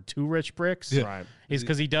prick or two rich pricks. Yeah. Right. Is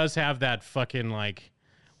because he does have that fucking like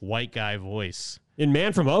white guy voice. In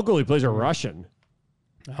Man from U.N.C.L.E., he plays a Russian.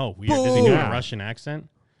 Oh, weird. Does he have a Russian accent?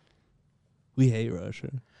 We hate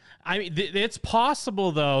Russia. I mean, it's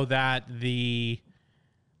possible though that the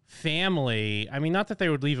family, I mean, not that they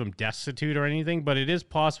would leave him destitute or anything, but it is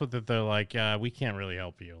possible that they're like, we can't really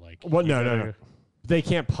help you. Like, Well, no. They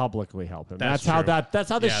can't publicly help him. That's how true. that's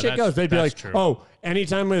how this Yeah, shit goes. They'd be like, true. oh,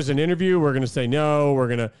 anytime there's an interview, we're gonna say no. We're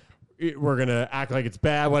gonna act like it's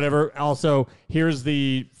bad, whatever. Also, here's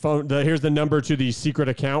the phone. Here's the number to the secret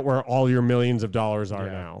account where all your millions of dollars are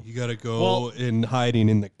now. You got to go in hiding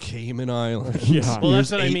in the Cayman Islands. Yeah. Well, Here's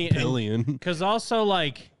that's what I mean. $8 billion. Because also,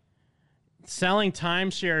 like, selling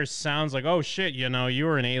timeshares sounds like, oh, shit, you know, you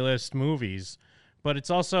were in A-list movies. But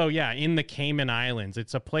it's also, in the Cayman Islands.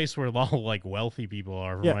 It's a place where all, like, wealthy people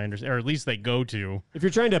are, from what I understand. Or at least they go to. If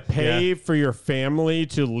you're trying to pay for your family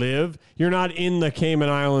to live, you're not in the Cayman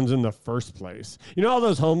Islands in the first place. You know all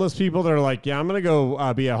those homeless people that are like, I'm going to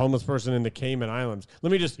go be a homeless person in the Cayman Islands.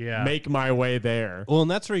 Let me just make my way there. Well,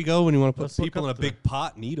 and that's where you go when you want to put people in a big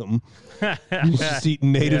pot and eat them. You just eat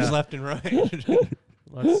natives left and right.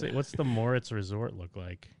 Let's see. What's the Moritz Resort look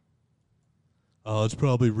like? Oh, it's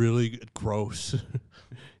probably really gross.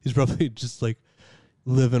 He's probably just like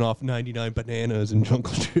living off 99 bananas and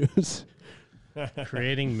jungle juice.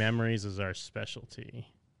 Creating memories is our specialty.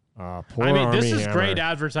 Poor I mean, this Armie is Hammer. great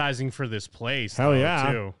advertising for this place. Hell though,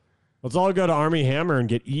 yeah. too. Let's all go to Armie Hammer and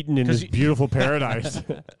get eaten in this beautiful paradise.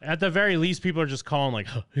 At the very least, people are just calling like,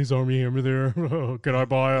 "Is Armie Hammer there? Can I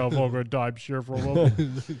buy a fucking timeshare for a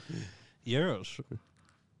moment?" Yes.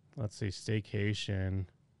 Let's see, staycation.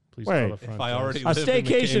 Please Wait, call the front if I desk. already A live in the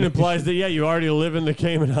staycation Cayman- implies that, you already live in the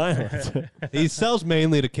Cayman Islands. He sells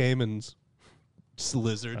mainly to Caymans. Just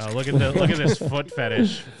lizards. Look at this foot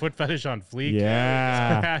fetish. Foot fetish on Fleek.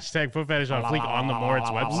 Yeah. Hashtag foot fetish on Fleek on the Moritz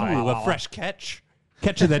website. Ooh, a fresh catch.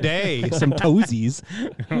 Catch of the day, some toesies.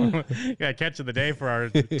 Yeah, catch of the day for our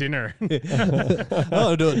dinner.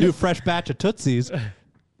 Oh, do a new fresh batch of Tootsies.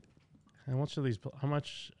 How much are these? How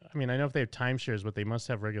much? I mean, I know if they have timeshares, but they must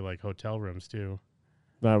have regular like hotel rooms too.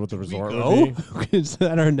 Not what the resort Go? would be. Is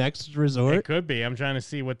that our next resort? It could be. I'm trying to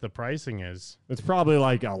see what the pricing is. It's probably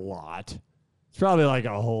like a lot. It's probably like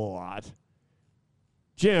a whole lot.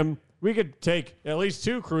 Jim, we could take at least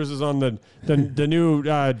 2 cruises on the new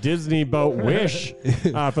Disney boat Wish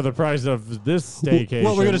for the price of this staycation.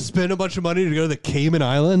 What, we're going to spend a bunch of money to go to the Cayman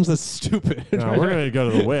Islands? That's stupid. No, we're going to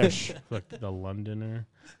go to the Wish. Like the Londoner.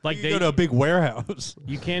 Like you go to a big warehouse.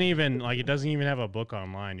 You can't even like it doesn't even have a book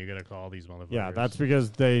online. You got to call these motherfuckers. Yeah, that's because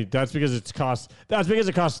it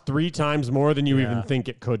costs 3 times more than you even think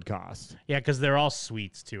it could cost. Yeah, because they're all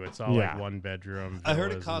suites too. It's all like 1 bedroom. I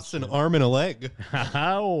heard it costs an arm and a leg.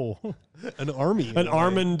 How? An army. An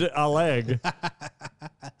arm and a leg.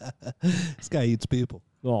 This guy eats people.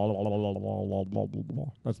 That's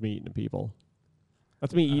me eating the people.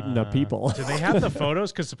 That's me eating the people. Do they have the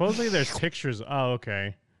photos? Because supposedly there's pictures. Oh,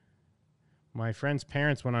 okay. My friend's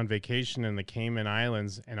parents went on vacation in the Cayman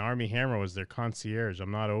Islands, and Army Hammer was their concierge.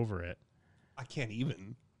 I'm not over it. I can't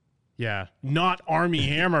even. Yeah, not Army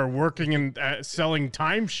Hammer working and selling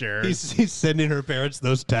timeshares. He's sending her parents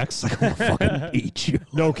those texts like, I'm gonna fucking eat you.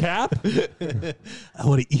 No cap? I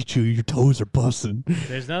want to eat you. Your toes are busting.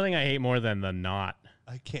 There's nothing I hate more than the knot.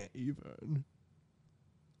 I can't even.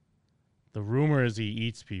 The rumor is he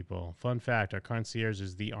eats people. Fun fact, our concierge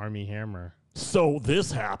is the Army Hammer. So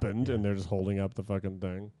this happened, and they're just holding up the fucking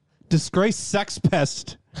thing. Disgraced sex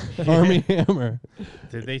pest, Army Hammer.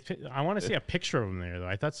 Did they? I want to see a picture of him there, though.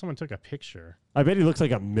 I thought someone took a picture. I bet he looks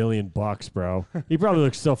like $1 million, bro. He probably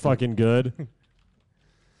looks so fucking good.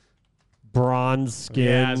 Bronze skin.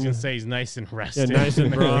 Yeah, I was gonna say he's nice and rested. Yeah, nice and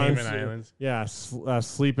in the bronze. Cayman Islands. Yeah,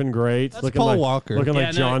 sleeping great. That's looking Paul like, Walker. Looking Yeah,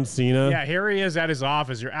 like John Cena. Yeah, here he is at his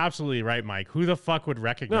office. You're absolutely right, Mike. Who the fuck would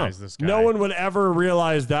recognize this guy? No one would ever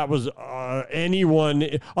realize that was anyone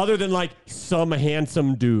other than like some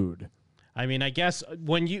handsome dude. I mean, I guess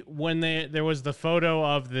when there was the photo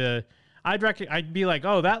of the, I'd be like,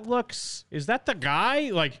 oh, is that the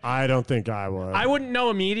guy? Like, I don't think I would. I wouldn't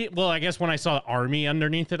know immediately. Well, I guess when I saw Army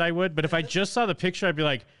underneath it, I would. But if I just saw the picture, I'd be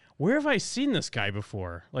like, where have I seen this guy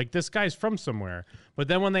before? Like, this guy's from somewhere. But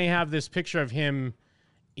then when they have this picture of him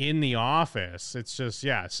in the office, it's just,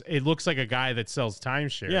 it looks like a guy that sells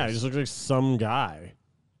timeshares. Yeah, he just looks like some guy.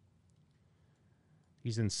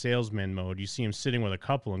 He's in salesman mode. You see him sitting with a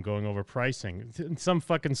couple and going over pricing. Some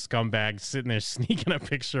fucking scumbag sitting there sneaking a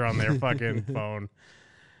picture on their fucking phone.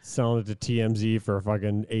 Selling it to TMZ for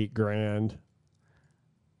fucking $8,000.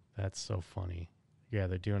 That's so funny. Yeah,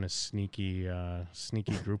 they're doing a sneaky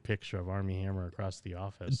group picture of Army Hammer across the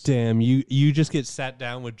office. Damn, you just get sat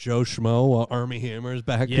down with Joe Schmo while Army Hammer is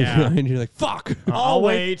back Yeah. behind. You're like, fuck. I'll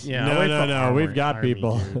wait. Yeah, I'll wait for No. We've got Army,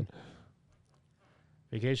 people. dude.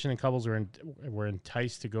 Vacation and couples were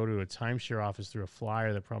enticed to go to a timeshare office through a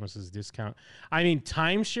flyer that promises discount. I mean,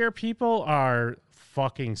 timeshare people are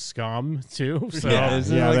fucking scum too. So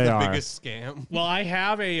Isn't it like they the are. biggest scam? well, I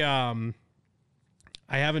have a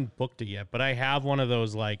I haven't booked it yet, but I have one of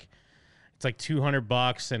those like it's like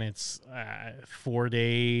 $200 and it's 4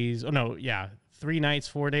 days. Oh no, yeah, 3 nights,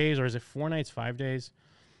 4 days, or is it 4 nights, 5 days?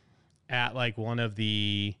 At like one of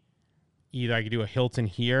the. Either I could do a Hilton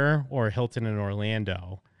here or a Hilton in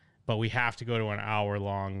Orlando, but we have to go to an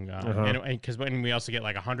hour-long, and because when we also get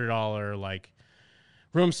like $100 like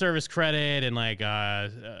room service credit and like a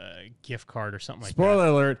gift card or something like that. Spoiler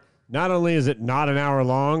alert. Not only is it not an hour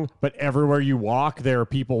long, but everywhere you walk, there are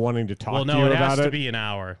people wanting to talk to you it about has it. to be an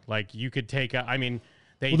hour. Like you could take. I mean,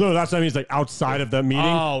 they. Well, no, that's what I mean. It's like outside of the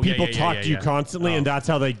meeting, people talk to you constantly, and that's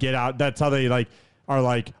how they get out. That's how they like are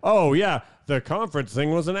like, oh yeah, the conference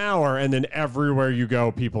thing was an hour, and then everywhere you go,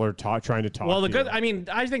 people are trying to talk. Well, the to good. you. I mean,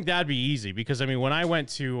 I think that'd be easy because I mean, when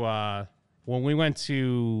we went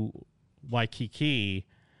to Waikiki,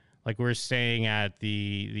 like we were staying at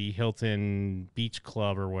the Hilton Beach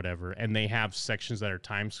Club or whatever, and they have sections that are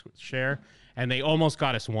timeshare, and they almost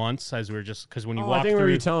got us once as we were just because when you walk I think through,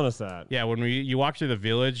 were you telling us that? Yeah, when you walk through the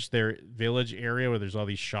village area where there's all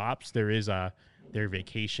these shops, there is their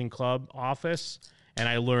vacation club office, and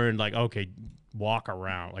I learned like, okay, walk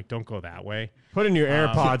around, like don't go that way. Put in your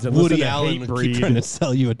AirPods and Woody listen to Allen would Hatebreed. keep trying to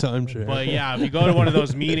sell you a timeshare. But yeah, if you go to one of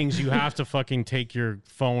those meetings, you have to fucking take your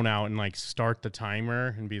phone out and like start the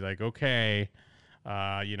timer and be like, okay,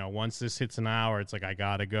 Once this hits an hour, it's like I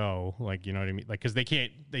gotta go. Like, you know what I mean? Like, because they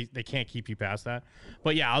can't keep you past that.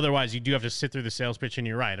 But yeah, otherwise you do have to sit through the sales pitch, and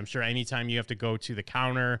you're right. I'm sure anytime you have to go to the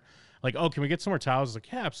counter, like, oh, can we get some more towels? It's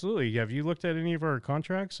like, yeah, absolutely. Have you looked at any of our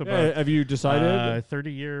contracts? About, have you decided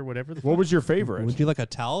 30-year whatever? What was your favorite? Would you like a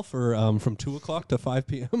towel for from 2 o'clock to 5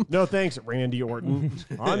 p.m.? No, thanks, Randy Orton.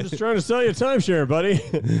 I'm just trying to sell you a timeshare, buddy.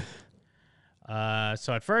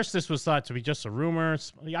 So at first this was thought to be just a rumor.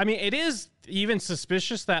 I mean, it is even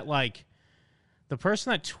suspicious that like the person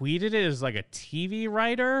that tweeted it is like a TV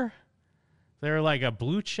writer. They're like a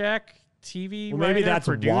blue check TV writer, maybe that's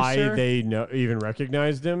producer. why they even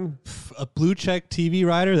recognized him. A blue check TV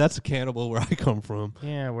writer? That's a cannibal where I come from.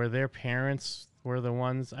 Yeah, where their parents were the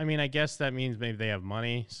ones. I mean, I guess that means maybe they have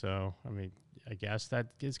money. So, I mean, I guess that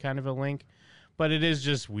is kind of a link. But it is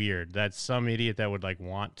just weird that some idiot that would like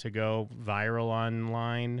want to go viral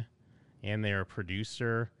online and they're a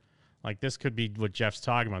producer. Like, this could be what Jeff's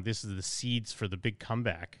talking about. This is the seeds for the big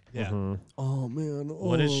comeback. Yeah. Mm-hmm. Oh, man.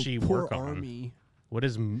 What does she poor work on? Army. What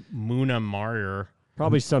is Muna Martyr?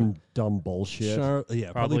 Probably some dumb bullshit.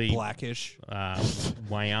 Probably Blackish.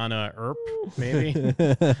 Wyana Earp, maybe?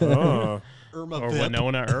 Irma or Vip.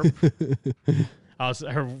 Winona Earp.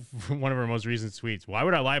 One of her most recent tweets. Why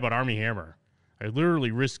would I lie about Army Hammer? I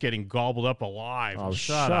literally risk getting gobbled up alive. Oh,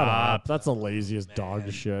 shut up. That's the laziest dog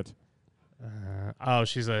shit.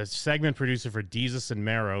 She's a segment producer for Desus and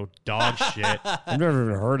Mero. Dog shit. I've never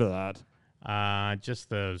even heard of that. Just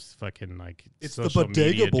those fucking like It's the social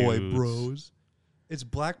Bodega media Boy, dudes. bros. It's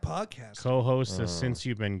Black Podcast. Co-host of Since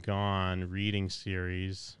You've Been Gone reading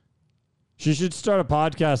series. She should start a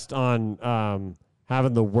podcast on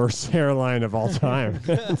having the worst hairline of all time.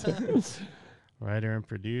 Writer and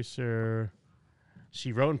producer.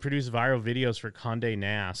 She wrote and produced viral videos for Condé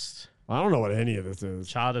Nast. I don't know what any of this is.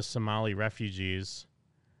 Child of Somali refugees.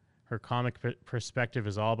 Her comic perspective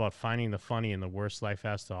is all about finding the funny in the worst life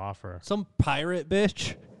has to offer. Some pirate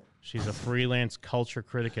bitch. She's a freelance culture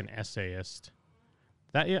critic and essayist.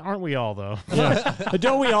 Aren't we all, though? Yeah.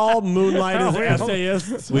 Don't we all moonlight as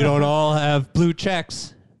essayists? We don't all have blue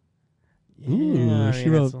checks. Yeah, she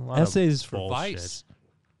wrote it's a lot of essays for bullshit. Vice.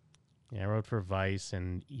 Yeah, I wrote for Vice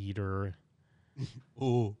and Eater.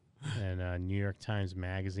 Ooh. And New York Times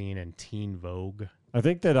Magazine and Teen Vogue. I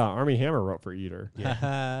think that Army Hammer wrote for Eater.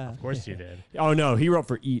 Yeah, of course you did. Oh, no, he wrote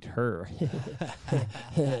for Eat Her.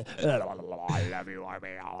 I love you, Army.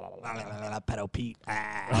 Pedo Pete.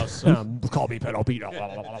 Call me Pedo Pete.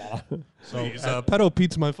 So, Pedo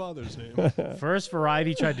Pete's my father's name. First,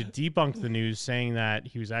 Variety tried to debunk the news, saying that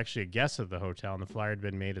he was actually a guest at the hotel and the flyer had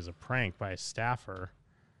been made as a prank by a staffer.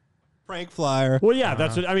 Prank flyer. Well, yeah,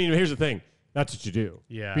 that's what I mean. Here's the thing. That's what you do.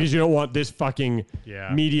 Yeah. Because you don't want this fucking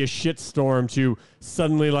media shitstorm to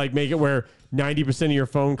suddenly like make it where 90% of your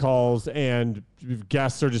phone calls and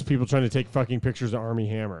guests are just people trying to take fucking pictures of Army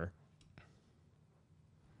Hammer.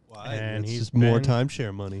 Why? And It's he's just more been-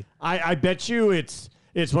 timeshare money. I bet you it's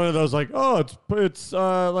one of those like, oh, it's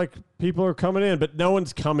like people are coming in, but no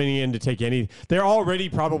one's coming in to take any. They're already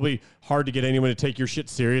probably hard to get anyone to take your shit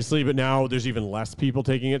seriously, but now there's even less people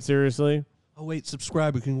taking it seriously. Oh, wait,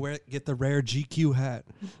 subscribe. We can get the rare GQ hat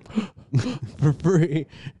for free.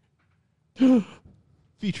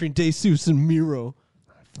 Featuring DeSeuss and Miro.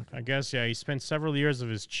 I guess, yeah, he spent several years of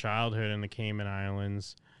his childhood in the Cayman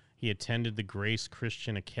Islands. He attended the Grace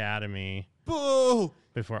Christian Academy Boo!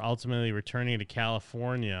 before ultimately returning to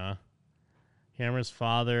California. Hammer's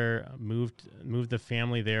father moved the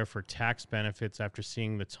family there for tax benefits after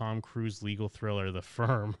seeing the Tom Cruise legal thriller, The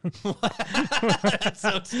Firm. That's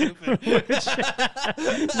so stupid.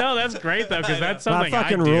 No, that's great, though, because that's something That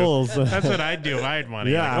fucking I'd do. rules. That's what I'd do if I had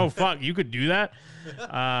money. Yeah. Like, oh, fuck, you could do that?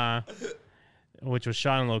 Which was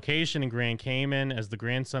shot on location in Grand Cayman. As the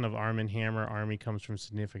grandson of Armand Hammer, Army comes from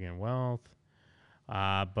significant wealth.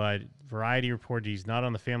 But Variety reported he's not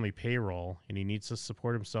on the family payroll, and he needs to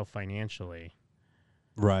support himself financially.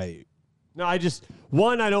 Right. No, I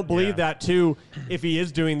don't believe that. Two, if he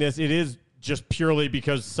is doing this, it is just purely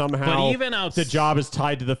because somehow But even the job is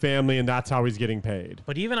tied to the family and that's how he's getting paid.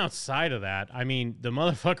 But even outside of that, I mean, the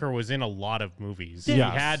motherfucker was in a lot of movies.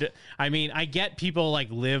 Yes. He had, I mean, I get people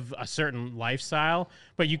like live a certain lifestyle,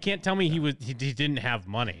 but you can't tell me he didn't have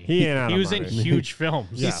money. He ain't out of was money. in huge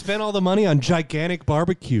films. He spent all the money on gigantic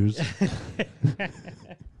barbecues.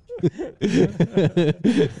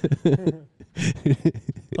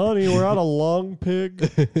 Honey, we're out of long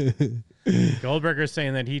pig. Goldberger's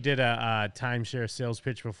saying that he did a timeshare sales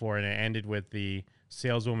pitch before, and it ended with the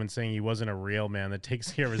saleswoman saying he wasn't a real man that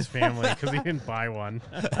takes care of his family because he didn't buy one.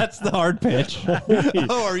 That's the hard pitch.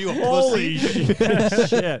 Oh, are you a Holy pussy?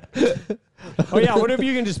 shit. Oh yeah, what if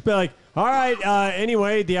you can just be like, all right,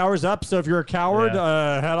 anyway, the hour's up, so if you're a coward, head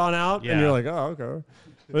on out, and you're like, oh, okay.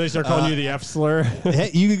 Or they start calling you the F slur. Hey,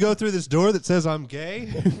 you can go through this door that says I'm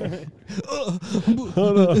gay.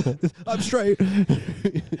 I'm straight.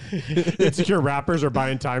 Insecure rappers are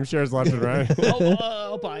buying timeshares left and right.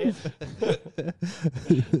 I'll buy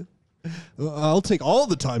it. I'll take all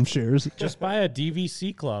the timeshares. Just buy a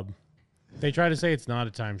DVC club. They try to say it's not a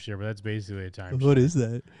timeshare, but that's basically a timeshare. What is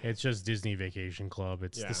that? It's just Disney Vacation Club.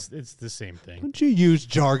 It's it's the same thing. Don't you use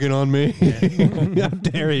jargon on me? How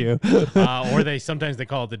dare you? Or sometimes they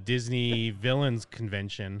call it the Disney Villains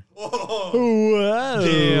Convention.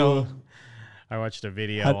 Whoa. I watched a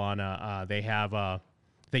video on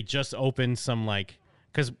they just opened some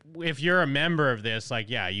because if you're a member of this,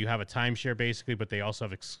 you have a timeshare basically, but they also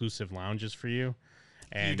have exclusive lounges for you.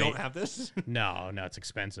 And you don't have this? No, it's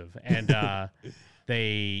expensive. And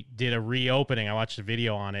they did a reopening. I watched a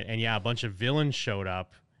video on it, and a bunch of villains showed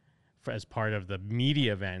up as part of the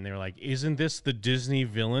media event. And they were like, "Isn't this the Disney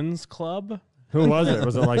Villains Club?" Who was it?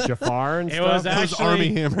 Was it like Jafar and stuff? It was actually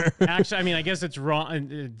Army Hammer. Actually, I mean, I guess it's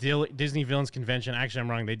wrong. Disney Villains Convention. Actually,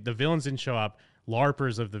 I'm wrong. The villains didn't show up.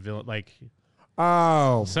 LARPers of the villain,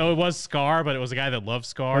 Oh. So it was Scar, but it was a guy that loved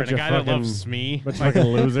Scar and a guy that loved Smee. Bunch of fucking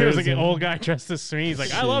losers. He was like an old guy dressed as Smee. He's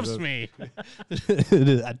like, I love Smee.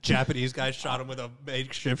 A Japanese guy shot him with a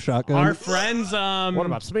makeshift shotgun. Our friends... what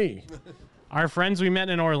about Smee? Our friends we met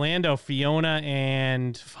in Orlando, Fiona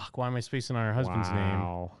and... Fuck, why am I spacing on her husband's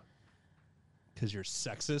name? Because you're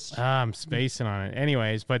sexist? I'm spacing on it.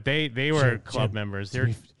 Anyways, but they were club members. They're...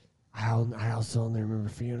 I also only remember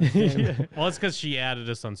Fiona's name. Well, it's because she added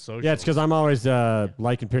us on social. Yeah, it's because I'm always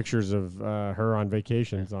liking pictures of her on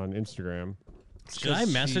vacations on Instagram. Should I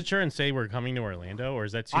message her and say we're coming to Orlando, or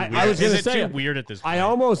is that too weird? I was going to say too weird at this point? I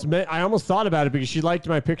almost thought about it because she liked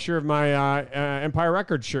my picture of my Empire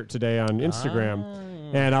Records shirt today on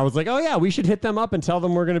Instagram, and I was like, oh yeah, we should hit them up and tell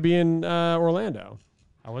them we're going to be in Orlando.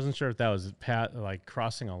 I wasn't sure if that was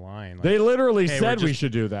crossing a line. They literally said we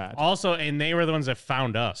should do that. Also, and they were the ones that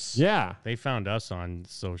found us. Yeah, they found us on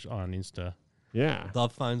Insta. Yeah,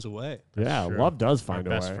 love finds a way. Yeah, love does find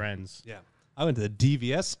a way. Best friends. Yeah, I went to the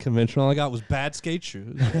DVS convention. All I got was bad skate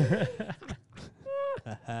shoes. Had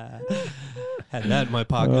that in my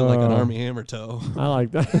pocket like an Army Hammer toe. I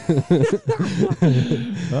like that.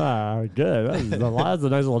 Good. That's a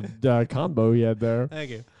nice little combo he had there.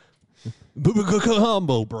 Thank you.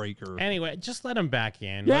 Combo breaker. Anyway, just let him back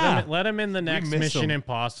in. Yeah. Let him in the next Mission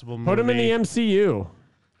Impossible movie. Put him in the MCU.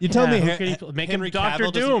 You tell me, make him Henry Dr.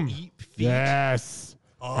 Cavill Doom. doesn't eat feet? Yes.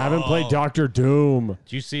 Have him play Dr. Doom.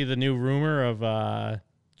 Do you see the new rumor of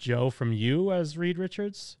Joe from You as Reed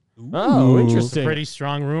Richards? Oh, interesting. It's a pretty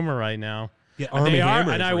strong rumor right now. Yeah, They are,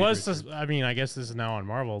 and I was. I mean, I guess this is now on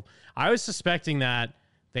Marvel. I was suspecting that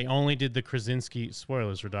they only did the Krasinski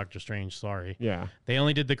spoilers for Doctor Strange. Sorry. Yeah. They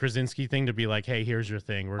only did the Krasinski thing to be like, hey, here's your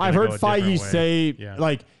thing. We're I've gonna heard go a different Feige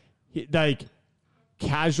way. say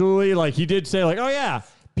casually, he did say oh yeah,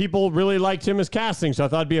 people really liked him as casting, so I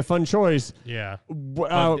thought it'd be a fun choice. Yeah.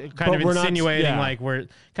 But kind of we're insinuating not, we're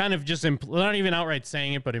kind of just not even outright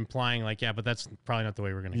saying it, but implying but that's probably not the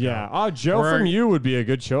way we're going to yeah. go. Joe from You would be a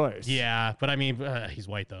good choice. Yeah, but I mean, he's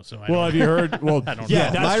white though, so have you heard? Well, I don't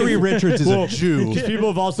yeah, know. Larry Richards is a Jew. Because people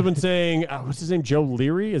have also been saying, what's his name? Joe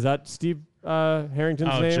Leary? Is that Steve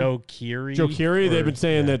Harrington's name? Joe Keery. Joe Keery. They've been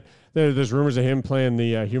saying that there's rumors of him playing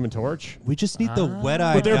the Human Torch. We just need the wet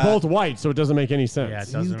eye. But they're both white, so it doesn't make any sense. Yeah, it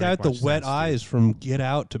He's doesn't got make the much wet sense, eyes from Get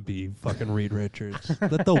Out to be fucking Reed Richards.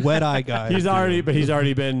 Let the wet eye guy. He's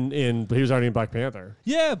already been in. He was already in Black Panther.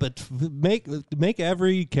 Yeah, but make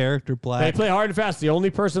every character black. They play hard and fast. The only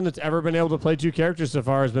person that's ever been able to play two characters so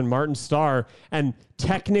far has been Martin Starr, and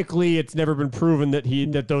technically, it's never been proven that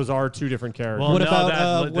those are two different characters. Well, what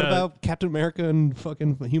no, about Captain America and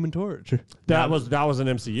fucking Human Torch? That was an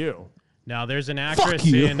MCU. Now there's an actress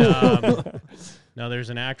you. in.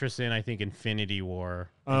 There's an actress in I think Infinity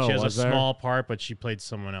War. Oh, she has a was there? small part, but she played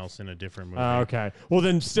someone else in a different movie. Okay. Well,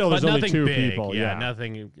 then still, But there's only nothing two big. people. Yeah,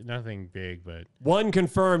 nothing big, but One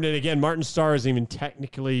confirmed, and again, Martin Starr isn't even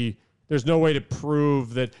technically. There's no way to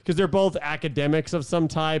prove that because they're both academics of some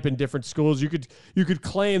type in different schools. You could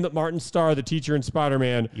claim that Martin Starr, the teacher in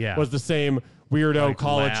Spider-Man, was the same weirdo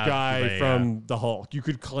college guy from the Hulk. You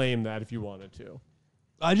could claim that if you wanted to.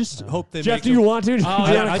 I just hope they. Jeff, do you want to?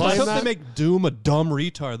 I just hope they make Doom a dumb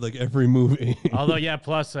retard like every movie. Although, yeah,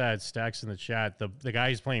 plus Stacks in the chat, the guy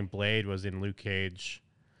who's playing Blade was in Luke Cage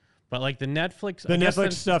But like the Netflix, The I guess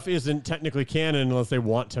Netflix stuff isn't technically canon unless they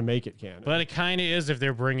want to make it canon. but it kind of is if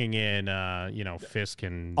they're bringing in, Fisk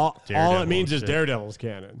and All Daredevil it means and is shit. Daredevil's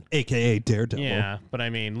canon. AKA Daredevil. Yeah, but I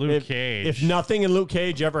mean Luke Cage. If nothing in Luke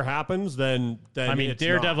Cage ever happens, then I mean it's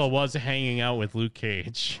Daredevil not. was hanging out with Luke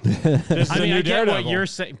Cage. This is I a mean, new I get what Daredevil. you're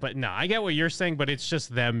saying, but no, I get what you're saying, but it's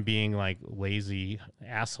just them being like lazy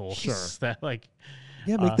assholes. Sure. That like,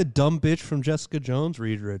 Yeah, make the dumb bitch from Jessica Jones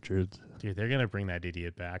Reed Richards. dude, they're gonna bring that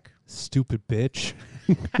idiot back. Stupid bitch.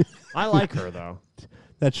 I like her though.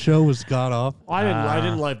 That show was god off. I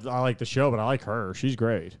like the show, but I like her. She's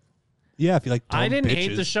great. Yeah, if you like dumb I didn't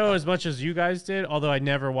hate bitches. the show as much as you guys did, although I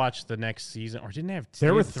never watched the next season, or didn't have.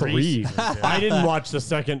 There were three three. seasons, yeah. I didn't watch the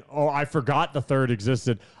second. Oh, I forgot the third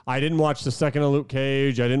existed. I didn't watch the second of Luke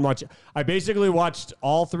Cage. I basically watched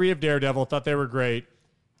all three of Daredevil. Thought they were great.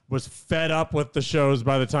 Was fed up with the shows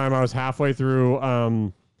by the time I was halfway through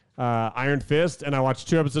Iron Fist, and I watched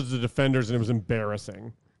 2 episodes of Defenders, and it was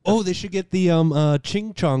embarrassing. Oh, they should get the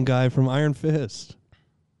Ching Chong guy from Iron Fist.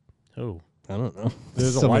 Oh. I don't know.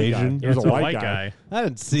 There's Some a white Asian. guy. There's a white guy. I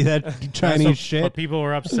didn't see that Chinese shit. But people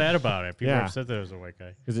were upset about it. People were Yeah. upset that it was a white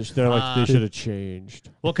guy. Because they're like they should have changed.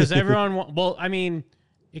 Well, because everyone. Well, I mean,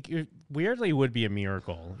 it weirdly would be a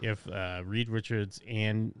miracle if Reed Richards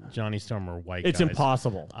and Johnny Storm were white. It's guys.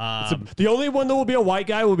 impossible. The only one that will be a white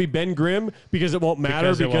guy will be Ben Grimm because it won't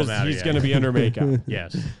matter because he's going to be under makeup.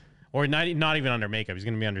 Yes. Or not even under makeup. He's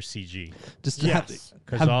going to be under CG. Just Yes.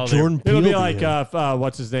 Because all their- It'll be like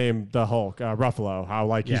what's his name, the Hulk, Ruffalo. How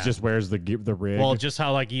like he Yeah. just wears the rig. Well, just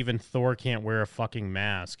how like even Thor can't wear a fucking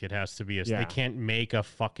mask. It has to be Yeah. They can't make a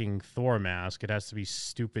fucking Thor mask. It has to be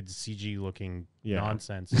stupid CG looking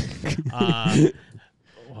nonsense.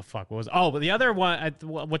 Well, fuck. What was? Oh, but the other one,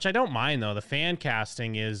 which I don't mind though, the fan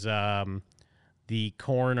casting is the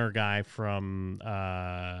coroner guy from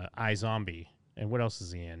iZombie. And what else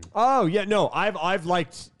is he in? Oh yeah, no, I've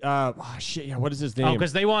liked. Shit, yeah. What is his name? Oh,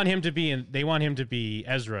 because they want him to be They want him to be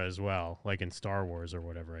Ezra as well, like in Star Wars or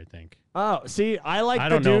whatever. I think. Oh, see, I like. I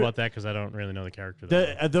the don't know dude- about that because I don't really know the character.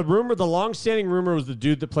 that well. The rumor, the long-standing rumor was the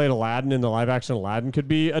dude that played Aladdin in the live-action Aladdin could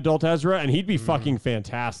be adult Ezra, and he'd be fucking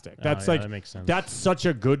fantastic. That's yeah, like that makes sense. That's such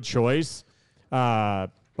a good choice.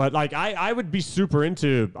 But like I would be super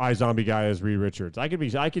into iZombie guy as Reed Richards. I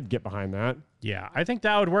could get behind that. Yeah, I think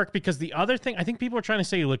that would work because the other thing I think people are trying to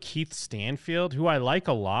say Lakeith Stanfield, who I like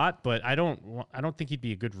a lot, but I don't think he'd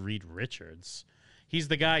be a good Reed Richards. He's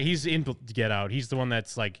the guy. He's in Get Out. He's the one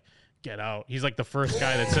that's like Get Out. He's like the first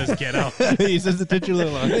guy that says Get Out. He says the titular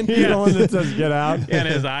line. He's the one that says Get Out. And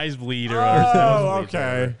his eyes bleed. Oh,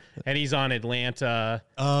 okay. And he's on Atlanta.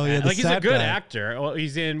 Oh yeah, like he's a sad good guy. actor. Well,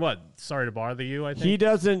 he's in what? Sorry to bother you. I think He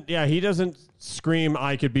doesn't scream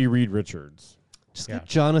I could be Reed Richards. Just get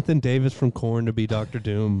Jonathan Davis from Korn to be Dr.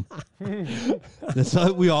 Doom. That's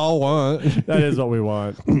what we all want. That is what we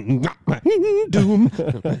want. Doom.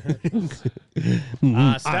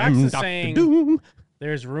 Stacks is saying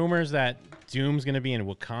there's rumors that Doom's going to be in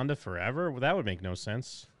Wakanda forever. Well, that would make no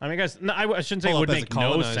sense. I mean, I guess I shouldn't say it Pull would up as make a no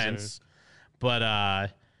colonizer. sense, but I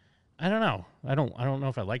don't know. I don't know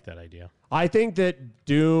if I like that idea. I think that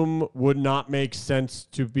Doom would not make sense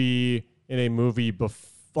to be in a movie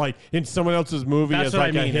like in someone else's movie That's as what I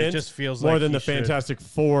like mean. a It hint. just feels more like than he the should. Fantastic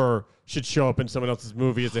Four should show up in someone else's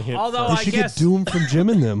movie as a hint. Although They I should guess get Doom from Jim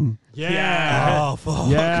and them. Yeah. Oh fuck.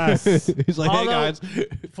 Yes. He's like, Although, hey guys.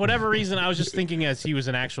 for whatever reason, I was just thinking as he was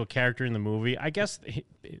an actual character in the movie. I guess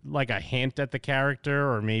like a hint at the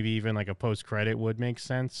character, or maybe even like a post credit would make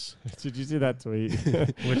sense. Did you see that tweet?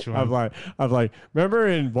 Which one? I'm like, remember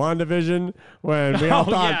in WandaVision when we all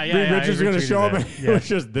Oh, thought yeah, Reed yeah, Richards was I going to show up retweeted and that. it Yeah. was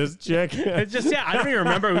just this chick? It's just I don't even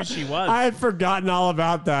remember who she was. I had forgotten all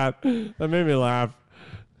about that. That made me laugh.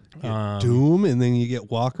 Doom, and then you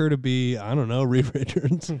get Walker to be, I don't know, Reed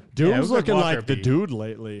Richards. Doom's who could looking Walker like the be? dude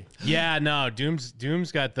lately. Yeah, no, Doom's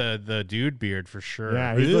got the dude beard for sure.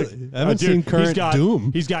 Yeah, Really? he's I haven't seen current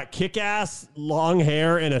Doom. He's got kick-ass long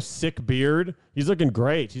hair and a sick beard. He's looking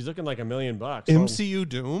great. He's looking like $1 million. MCU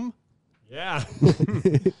Doom? Yeah.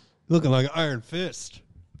 Looking like Iron Fist.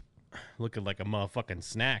 Looking like a motherfucking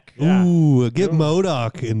snack. Yeah. Ooh, get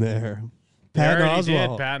MODOK in there. They Patton already Oswalt.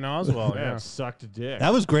 did Patton Oswalt. Yeah, Yeah. sucked a dick.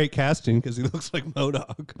 That was great casting because he looks like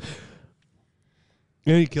MODOK.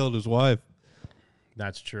 And he killed his wife.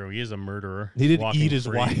 That's true. He is a murderer. He didn't Walking eat his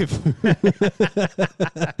free. wife. Look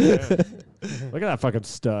at that fucking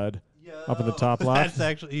stud up in the top left. That's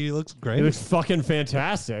actually, he looks great. He looks fucking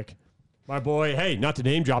fantastic. My boy, hey, not to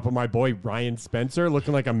name drop, but my boy Ryan Spencer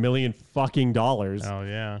looking like $1 million fucking dollars. Oh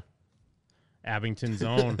yeah. Abington's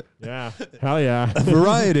own. Yeah. Hell yeah.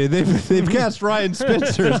 Variety. They've cast Ryan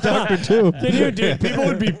Spencer as Dr. Doom. Can you, dude? People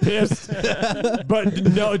would be pissed. But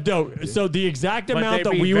no. So the exact But amount they'd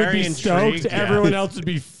that be we would very be stoked, intrigued, yeah. everyone else would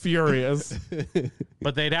be furious.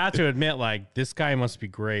 But they'd have to admit, like, this guy must be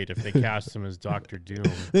great if they cast him as Dr. Doom.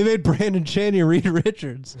 They made Brandon Chaney Reed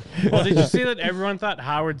Richards. Well, did you see that everyone thought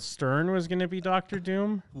Howard Stern was going to be Dr.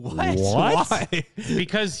 Doom? What? Why?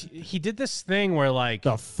 Because he did this thing where, like...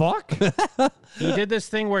 The fuck? He did this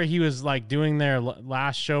thing where he was, like, doing their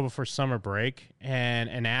last show before summer break, and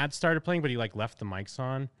an ad started playing, but he, like, left the mics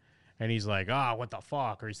on. And he's like, what the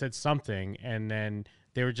fuck? Or he said something, and then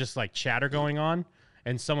they were just, like, chatter going on.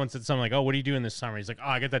 And someone said something like, what are you doing this summer? He's like,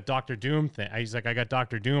 I got that Dr. Doom thing. He's like, I got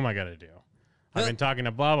Dr. Doom I got to do. I've been talking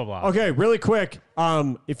to blah, blah, blah. Okay, really quick.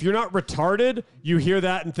 If you're not retarded, you hear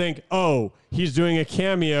that and think, oh, he's doing a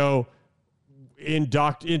cameo in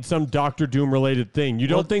some Dr. Doom related thing. You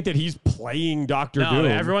don't think that he's playing Dr. No, Doom.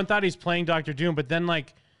 everyone thought he's playing Dr. Doom, but then,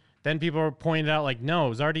 like, then people were pointing out, like, no, it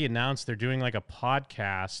was already announced they're doing, like, a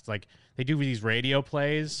podcast. Like, they do these radio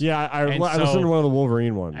plays. Yeah, I listened to one of the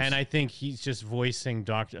Wolverine ones. And I think he's just voicing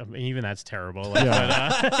Dr. I mean, even that's terrible. Like,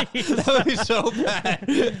 Yeah. but, That would be so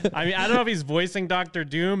bad. I mean, I don't know if he's voicing Dr.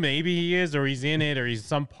 Doom. Maybe he is, or he's in it, or he's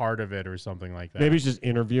some part of it, or something like that. Maybe he's just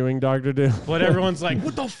interviewing Dr. Doom. But everyone's like,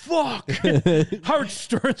 what the fuck? Howard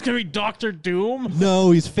Stern's going to be Dr. Doom?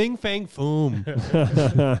 No, he's Fing Fang Foom.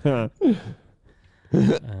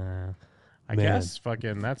 I guess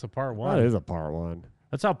fucking that's a part one. That is a part one.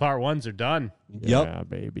 That's how part ones are done. Yep. Yeah,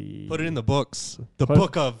 baby. Put it in the books. The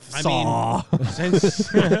book of Saw. I mean,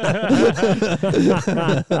 since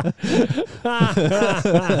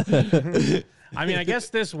I mean, I guess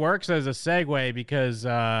this works as a segue because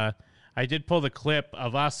I did pull the clip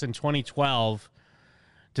of us in 2012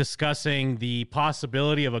 discussing the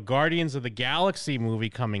possibility of a Guardians of the Galaxy movie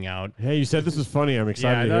coming out. Hey, you said this was funny. I'm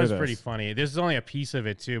excited to Yeah, hear that was this. pretty funny. This is only a piece of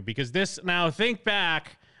it too, because this now think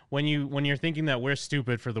back when you're thinking that we're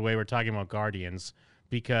stupid for the way we're talking about Guardians,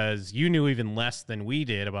 because you knew even less than we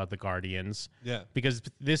did about the Guardians. Yeah. Because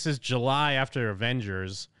this is July after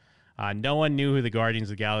Avengers. No one knew who the Guardians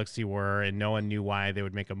of the Galaxy were, and no one knew why they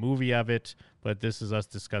would make a movie of it. But this is us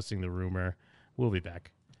discussing the rumor. We'll be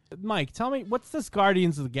back. Mike, tell me, what's this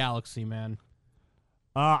Guardians of the Galaxy, man?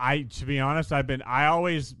 To be honest, I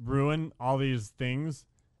always ruin all these things,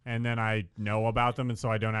 and then I know about them, and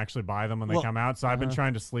so I don't actually buy them when they come out. So I've been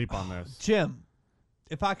trying to sleep on this. Jim,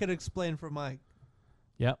 if I could explain for Mike.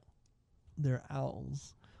 Yep. They're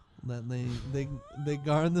owls. That they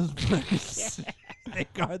guard this place. They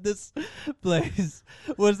guard this place.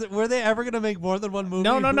 Were they ever gonna make more than one movie?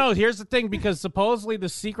 No. Here's the thing, because supposedly the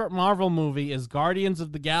secret Marvel movie is Guardians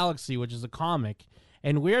of the Galaxy, which is a comic.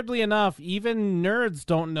 And weirdly enough, even nerds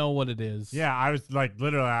don't know what it is. Yeah, I was like,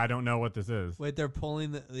 literally, I don't know what this is. Wait, they're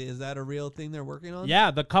pulling. Is that a real thing they're working on? Yeah,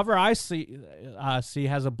 the cover I see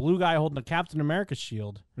has a blue guy holding a Captain America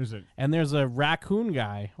shield. Who's it? And there's a raccoon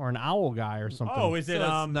guy or an owl guy or something. Oh, is it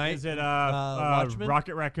Watchmen?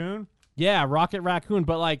 Rocket Raccoon? Yeah, Rocket Raccoon.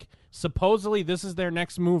 But like, supposedly this is their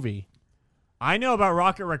next movie. I know about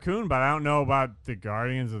Rocket Raccoon, but I don't know about the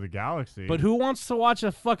Guardians of the Galaxy. But who wants to watch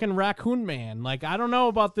a fucking raccoon man? Like, I don't know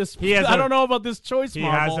about this. I don't know about this choice,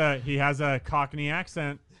 Marvel. He has a Cockney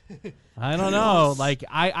accent. I don't know. Like,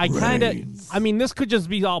 I kind of. I mean, this could just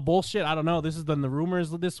be all bullshit. I don't know. This has been the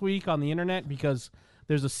rumors this week on the internet because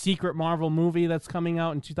there's a secret Marvel movie that's coming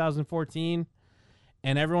out in 2014.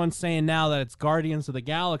 And everyone's saying now that it's Guardians of the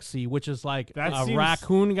Galaxy, which is like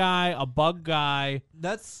raccoon guy, a bug guy.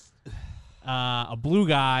 That's a blue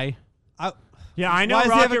guy. Yeah, I know Why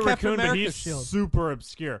does he have a Rocket Captain Raccoon, but America he's shield? super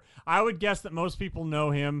obscure. I would guess that most people know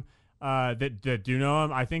him that do know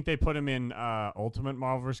him. I think they put him in Ultimate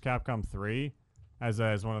Marvel vs. Capcom 3 as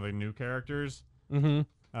one of the new characters. Mm-hmm.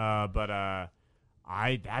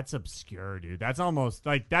 That's obscure, dude. That's almost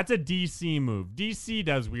like that's a DC move. DC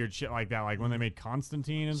does weird shit like that, like when they made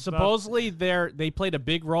Constantine and Supposedly they played a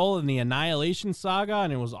big role in the Annihilation Saga,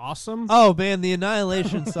 and it was awesome. Oh man, the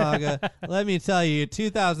Annihilation Saga. Let me tell you,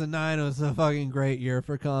 2009 was a fucking great year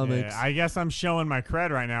for comics. Yeah, I guess I'm showing my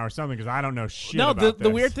cred right now or something because I don't know shit. No, about the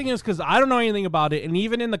weird thing is because I don't know anything about it, and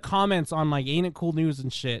even in the comments on like Ain't It Cool News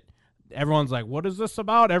and shit, everyone's like, "What is this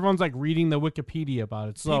about?" Everyone's like reading the Wikipedia about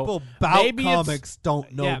it. So people about maybe comics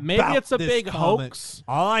don't know. Yeah, maybe about it's a this big comic. hoax.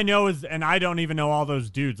 All I know is, and I don't even know all those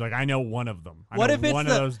dudes. Like I know one of them. I know one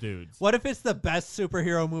of those dudes. What if it's the best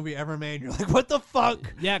superhero movie ever made? You're like, what the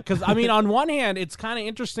fuck? Yeah, because I mean, on one hand, it's kind of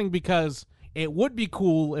interesting because it would be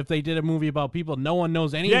cool if they did a movie about people no one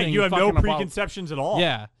knows anything. Yeah, you have no fucking about. preconceptions at all.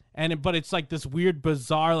 Yeah, but it's like this weird,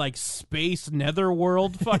 bizarre, like space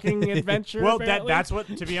netherworld fucking adventure. Well, apparently. that's what.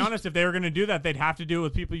 To be honest, if they were going to do that, they'd have to do it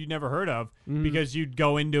with people you'd never heard of because you'd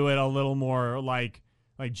go into it a little more like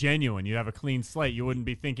genuine. You'd have a clean slate. You wouldn't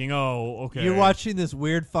be thinking, oh, okay. You're watching this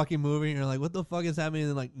weird fucking movie, and you're like, "What the fuck is happening?"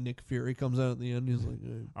 And then, like, Nick Fury comes out at the end. He's like,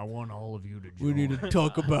 hey, I want all of you to join. "We need to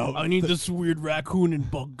talk about." I need this weird raccoon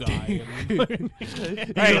and bug guy.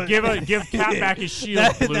 Hey, give Cap back his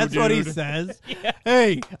shield. That's what he says. Yeah.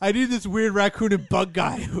 Hey, I need this weird raccoon and bug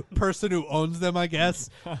guy person who owns them, I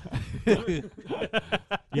guess.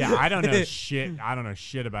 Yeah, I don't know shit. I don't know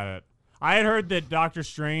shit about it. I had heard that Doctor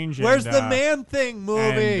Strange. Where's and, the Man-Thing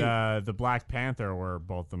movie? And the Black Panther were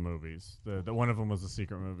both the movies. The one of them was a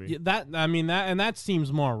secret movie. Yeah, that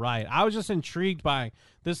seems more right. I was just intrigued by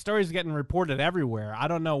this story's getting reported everywhere. I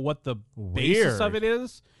don't know what the basis of it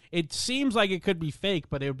is. It seems like it could be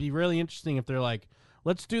fake, but it would be really interesting if they're like,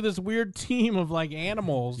 let's do this weird team of like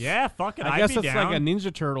animals. Yeah, fuck it. I guess it's like a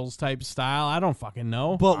Ninja Turtles type style. I don't fucking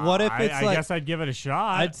know. But what if it's I guess I'd give it a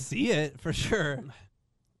shot. I'd see it for sure.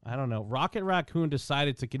 I don't know. Rocket Raccoon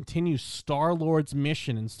decided to continue Star-Lord's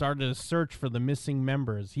mission and started a search for the missing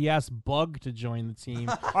members. He asked Bug to join the team.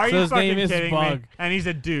 Are so you his fucking name is kidding Bug. me? And he's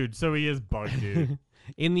a dude, so he is Bug Dude.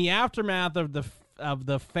 In the aftermath of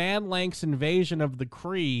the Phalanx invasion of the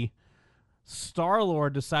Kree,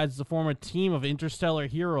 Star-Lord decides to form a team of interstellar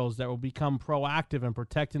heroes that will become proactive in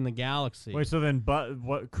protecting the galaxy. Wait, so then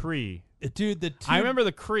what Kree? Dude, I remember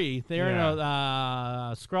the Kree. They're in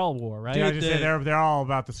a Skrull war, right? Dude, I just say they're all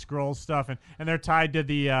about the Skrull stuff, and they're tied to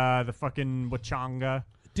the fucking Wachanga.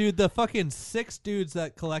 Dude, the fucking 6 dudes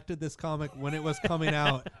that collected this comic when it was coming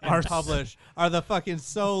out and Are published are the fucking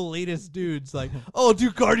latest dudes. Like, oh,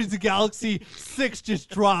 dude, Guardians of the Galaxy 6 just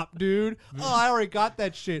dropped, dude. Oh, I already got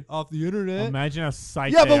that shit off the internet. Imagine how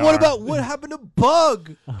psyched Yeah, they but what are. about what happened to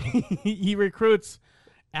Bug? He recruits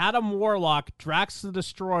Adam Warlock, Drax the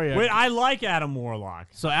Destroyer. Wait, I like Adam Warlock.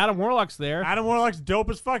 So Adam Warlock's there. Adam Warlock's dope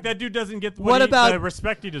as fuck. That dude doesn't get the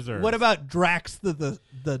respect he deserves. What about Drax the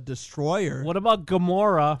Destroyer? What about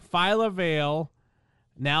Gamora, Phyla Vale,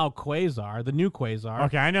 now Quasar, the new Quasar?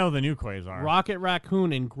 Okay, I know the new Quasar. Rocket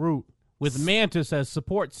Raccoon and Groot, with Mantis as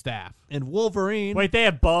support staff. And Wolverine. Wait, they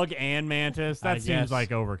have Bug and Mantis? I That seems guess.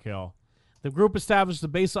 like overkill. The group established the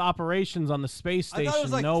base of operations on the space station I thought it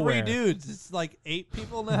was like nowhere. 3 dudes. It's like 8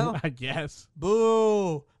 people now. I guess.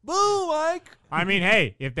 Boo. Boo, Mike. I mean,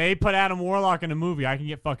 hey, if they put Adam Warlock in a movie, I can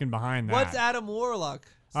get fucking behind that. What's Adam Warlock?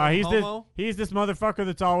 Some He's homo? this motherfucker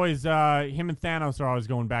that's always him and Thanos are always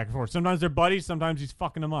going back and forth. Sometimes they're buddies, sometimes he's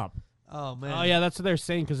fucking them up. Oh, man. Oh, yeah, that's what they're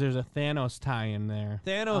saying because there's a Thanos tie-in there.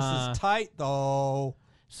 Thanos is tight, though.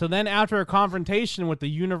 So then after a confrontation with the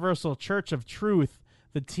Universal Church of Truth,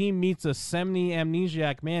 the team meets a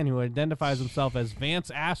semi-amnesiac man who identifies himself as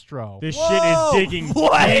Vance Astro. This shit is digging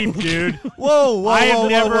deep, dude. Whoa, I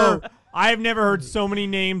have never heard so many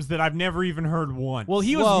names that I've never even heard once. Well,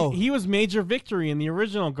 he was Major Victory in the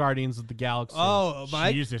original Guardians of the Galaxy. Oh,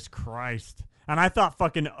 Mike. Jesus Christ. And I thought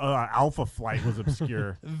fucking Alpha Flight was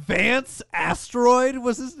obscure. Vance Asteroid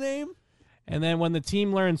was his name? And then when the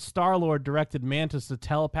team learns Star-Lord directed Mantis to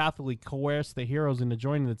telepathically coerce the heroes into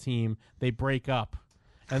joining the team, they break up.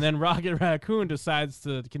 And then Rocket Raccoon decides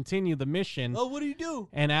to continue the mission. Oh, what do you do?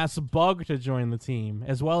 And asks Bug to join the team,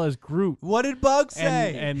 as well as Groot. What did Bug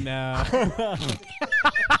say?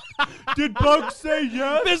 Did Bug say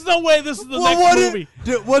yes? There's no way this is the next movie.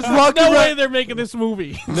 What's Rocket No way they're making this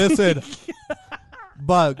movie. Listen.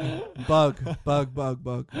 Bug.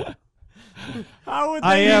 How would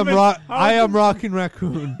I they am even, Rockin'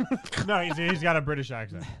 Raccoon. No, he's got a British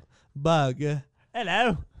accent. Bug.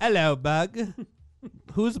 Hello, Bug.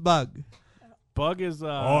 Who's Bug? Bug is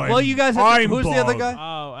well, you guys have who's the other guy?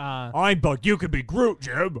 I'm Bug. You could be Groot,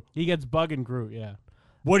 Jim. He gets Bug and Groot, yeah.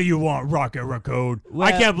 What do you want, Rocket Raccoon? Well-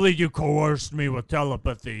 I can't believe you coerced me with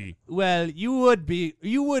telepathy. Well, you would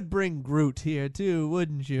bring Groot here too,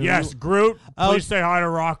 wouldn't you? Yes, Groot. Please say hi to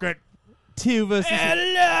Rocket. 2 versus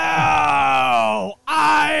Hello!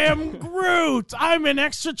 I am Groot! I'm an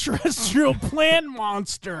extraterrestrial plant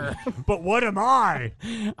monster. But what am I?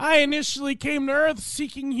 I initially came to Earth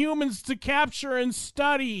seeking humans to capture and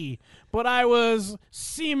study, but I was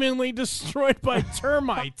seemingly destroyed by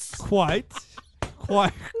termites. Quite.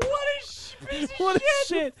 What a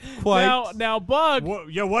shit. Quite. Now Bug.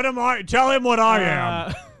 What am I? Tell him what I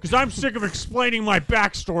am. Because I'm sick of explaining my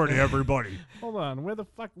backstory to everybody. Hold on. Where the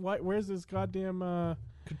fuck? Where's this goddamn...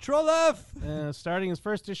 Control F. Starting his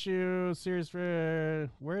first issue, series for...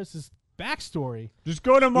 Where's his backstory? Just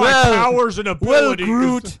go to my powers and abilities. Well,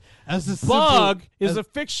 Groot, as a Bug is a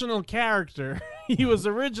fictional character. He was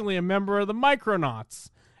originally a member of the Micronauts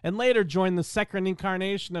and later joined the second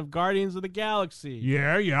incarnation of Guardians of the Galaxy.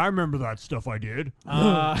 Yeah, I remember that stuff I did.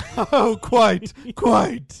 Oh, quite.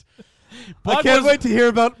 I Bug can't was- wait to hear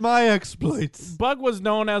about my exploits. Bug was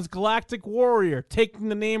known as Galactic Warrior, taking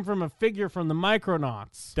the name from a figure from the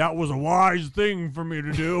Micronauts. That was a wise thing for me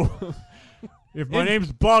to do. If my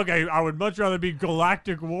name's Bug, I would much rather be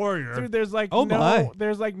Galactic Warrior. Dude, there's like Oh, my.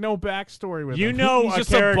 there's like no backstory with You him. know He's a just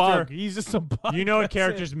character- a bug. He's just a bug. You know a That's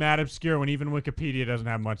character's it. mad obscure when even Wikipedia doesn't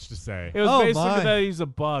have much to say. It was Oh, basically my. that he's a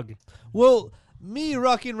bug. Well, me,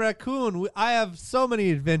 Rockin' Raccoon, I have so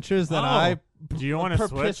many adventures that I Do you want to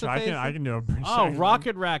switch? I participate can do a British Oh, accent.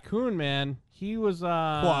 Rocket Raccoon, man. He was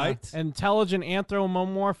Quite. intelligent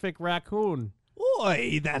anthropomorphic raccoon.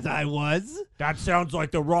 Boy, that I was. That sounds like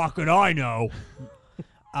the Rocket I know.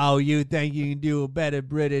 Oh, you think you can do a better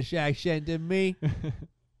British accent than me?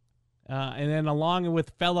 And then along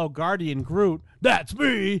with fellow Guardian Groot, that's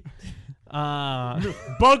me.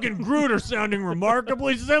 Bug and Groot are sounding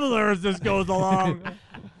remarkably similar as this goes along.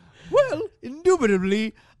 Well,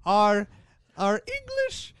 indubitably, our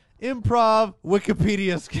English improv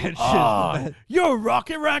Wikipedia sketches. You're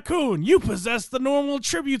Rocket Raccoon. You possess the normal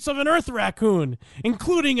attributes of an Earth raccoon,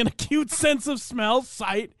 including an acute sense of smell,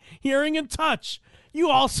 sight, hearing, and touch. You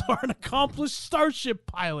also are an accomplished starship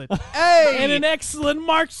pilot. Hey! And an excellent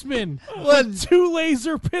marksman What? with 2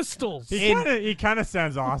 laser pistols. He kind of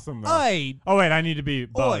sounds awesome, though. Oi, Oh, wait, I need to be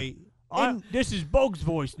Bug. oi, This is Bug's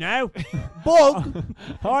voice now. Bug.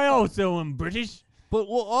 I also am British. But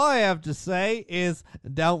what I have to say is,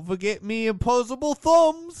 don't forget me opposable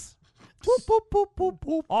thumbs. Boop, boop, boop, boop,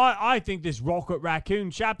 boop. I think this Rocket Raccoon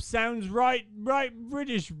chap sounds right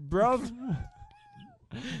British, bruv.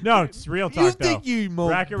 No, it's real talk, You though. think you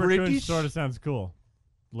more Rocket Raccoon British? sort of sounds cool.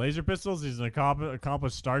 Laser pistols, he's an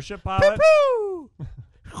accomplished starship pilot.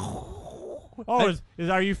 Oh,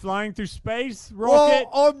 are you flying through space, Rocket?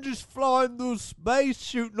 Well, I'm just flying through space,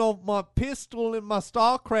 shooting off my pistol in my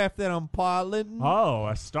StarCraft that I'm piloting. Oh,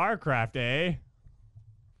 a StarCraft, eh?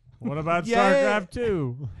 What about Yeah. StarCraft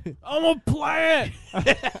 2? I'm a plant.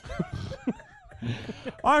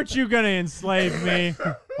 Aren't you going to enslave me?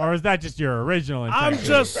 Or is that just your original intention? I'm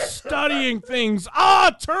just studying things.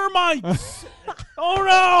 Ah, termites. Oh,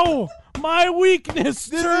 no. My weakness,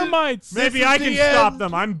 termites. Maybe I can stop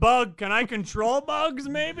them. I'm Bug. Can I control bugs,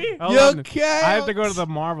 maybe? Hold on. I have to go to the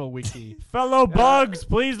Marvel wiki. Fellow bugs,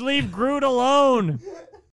 please leave Groot alone.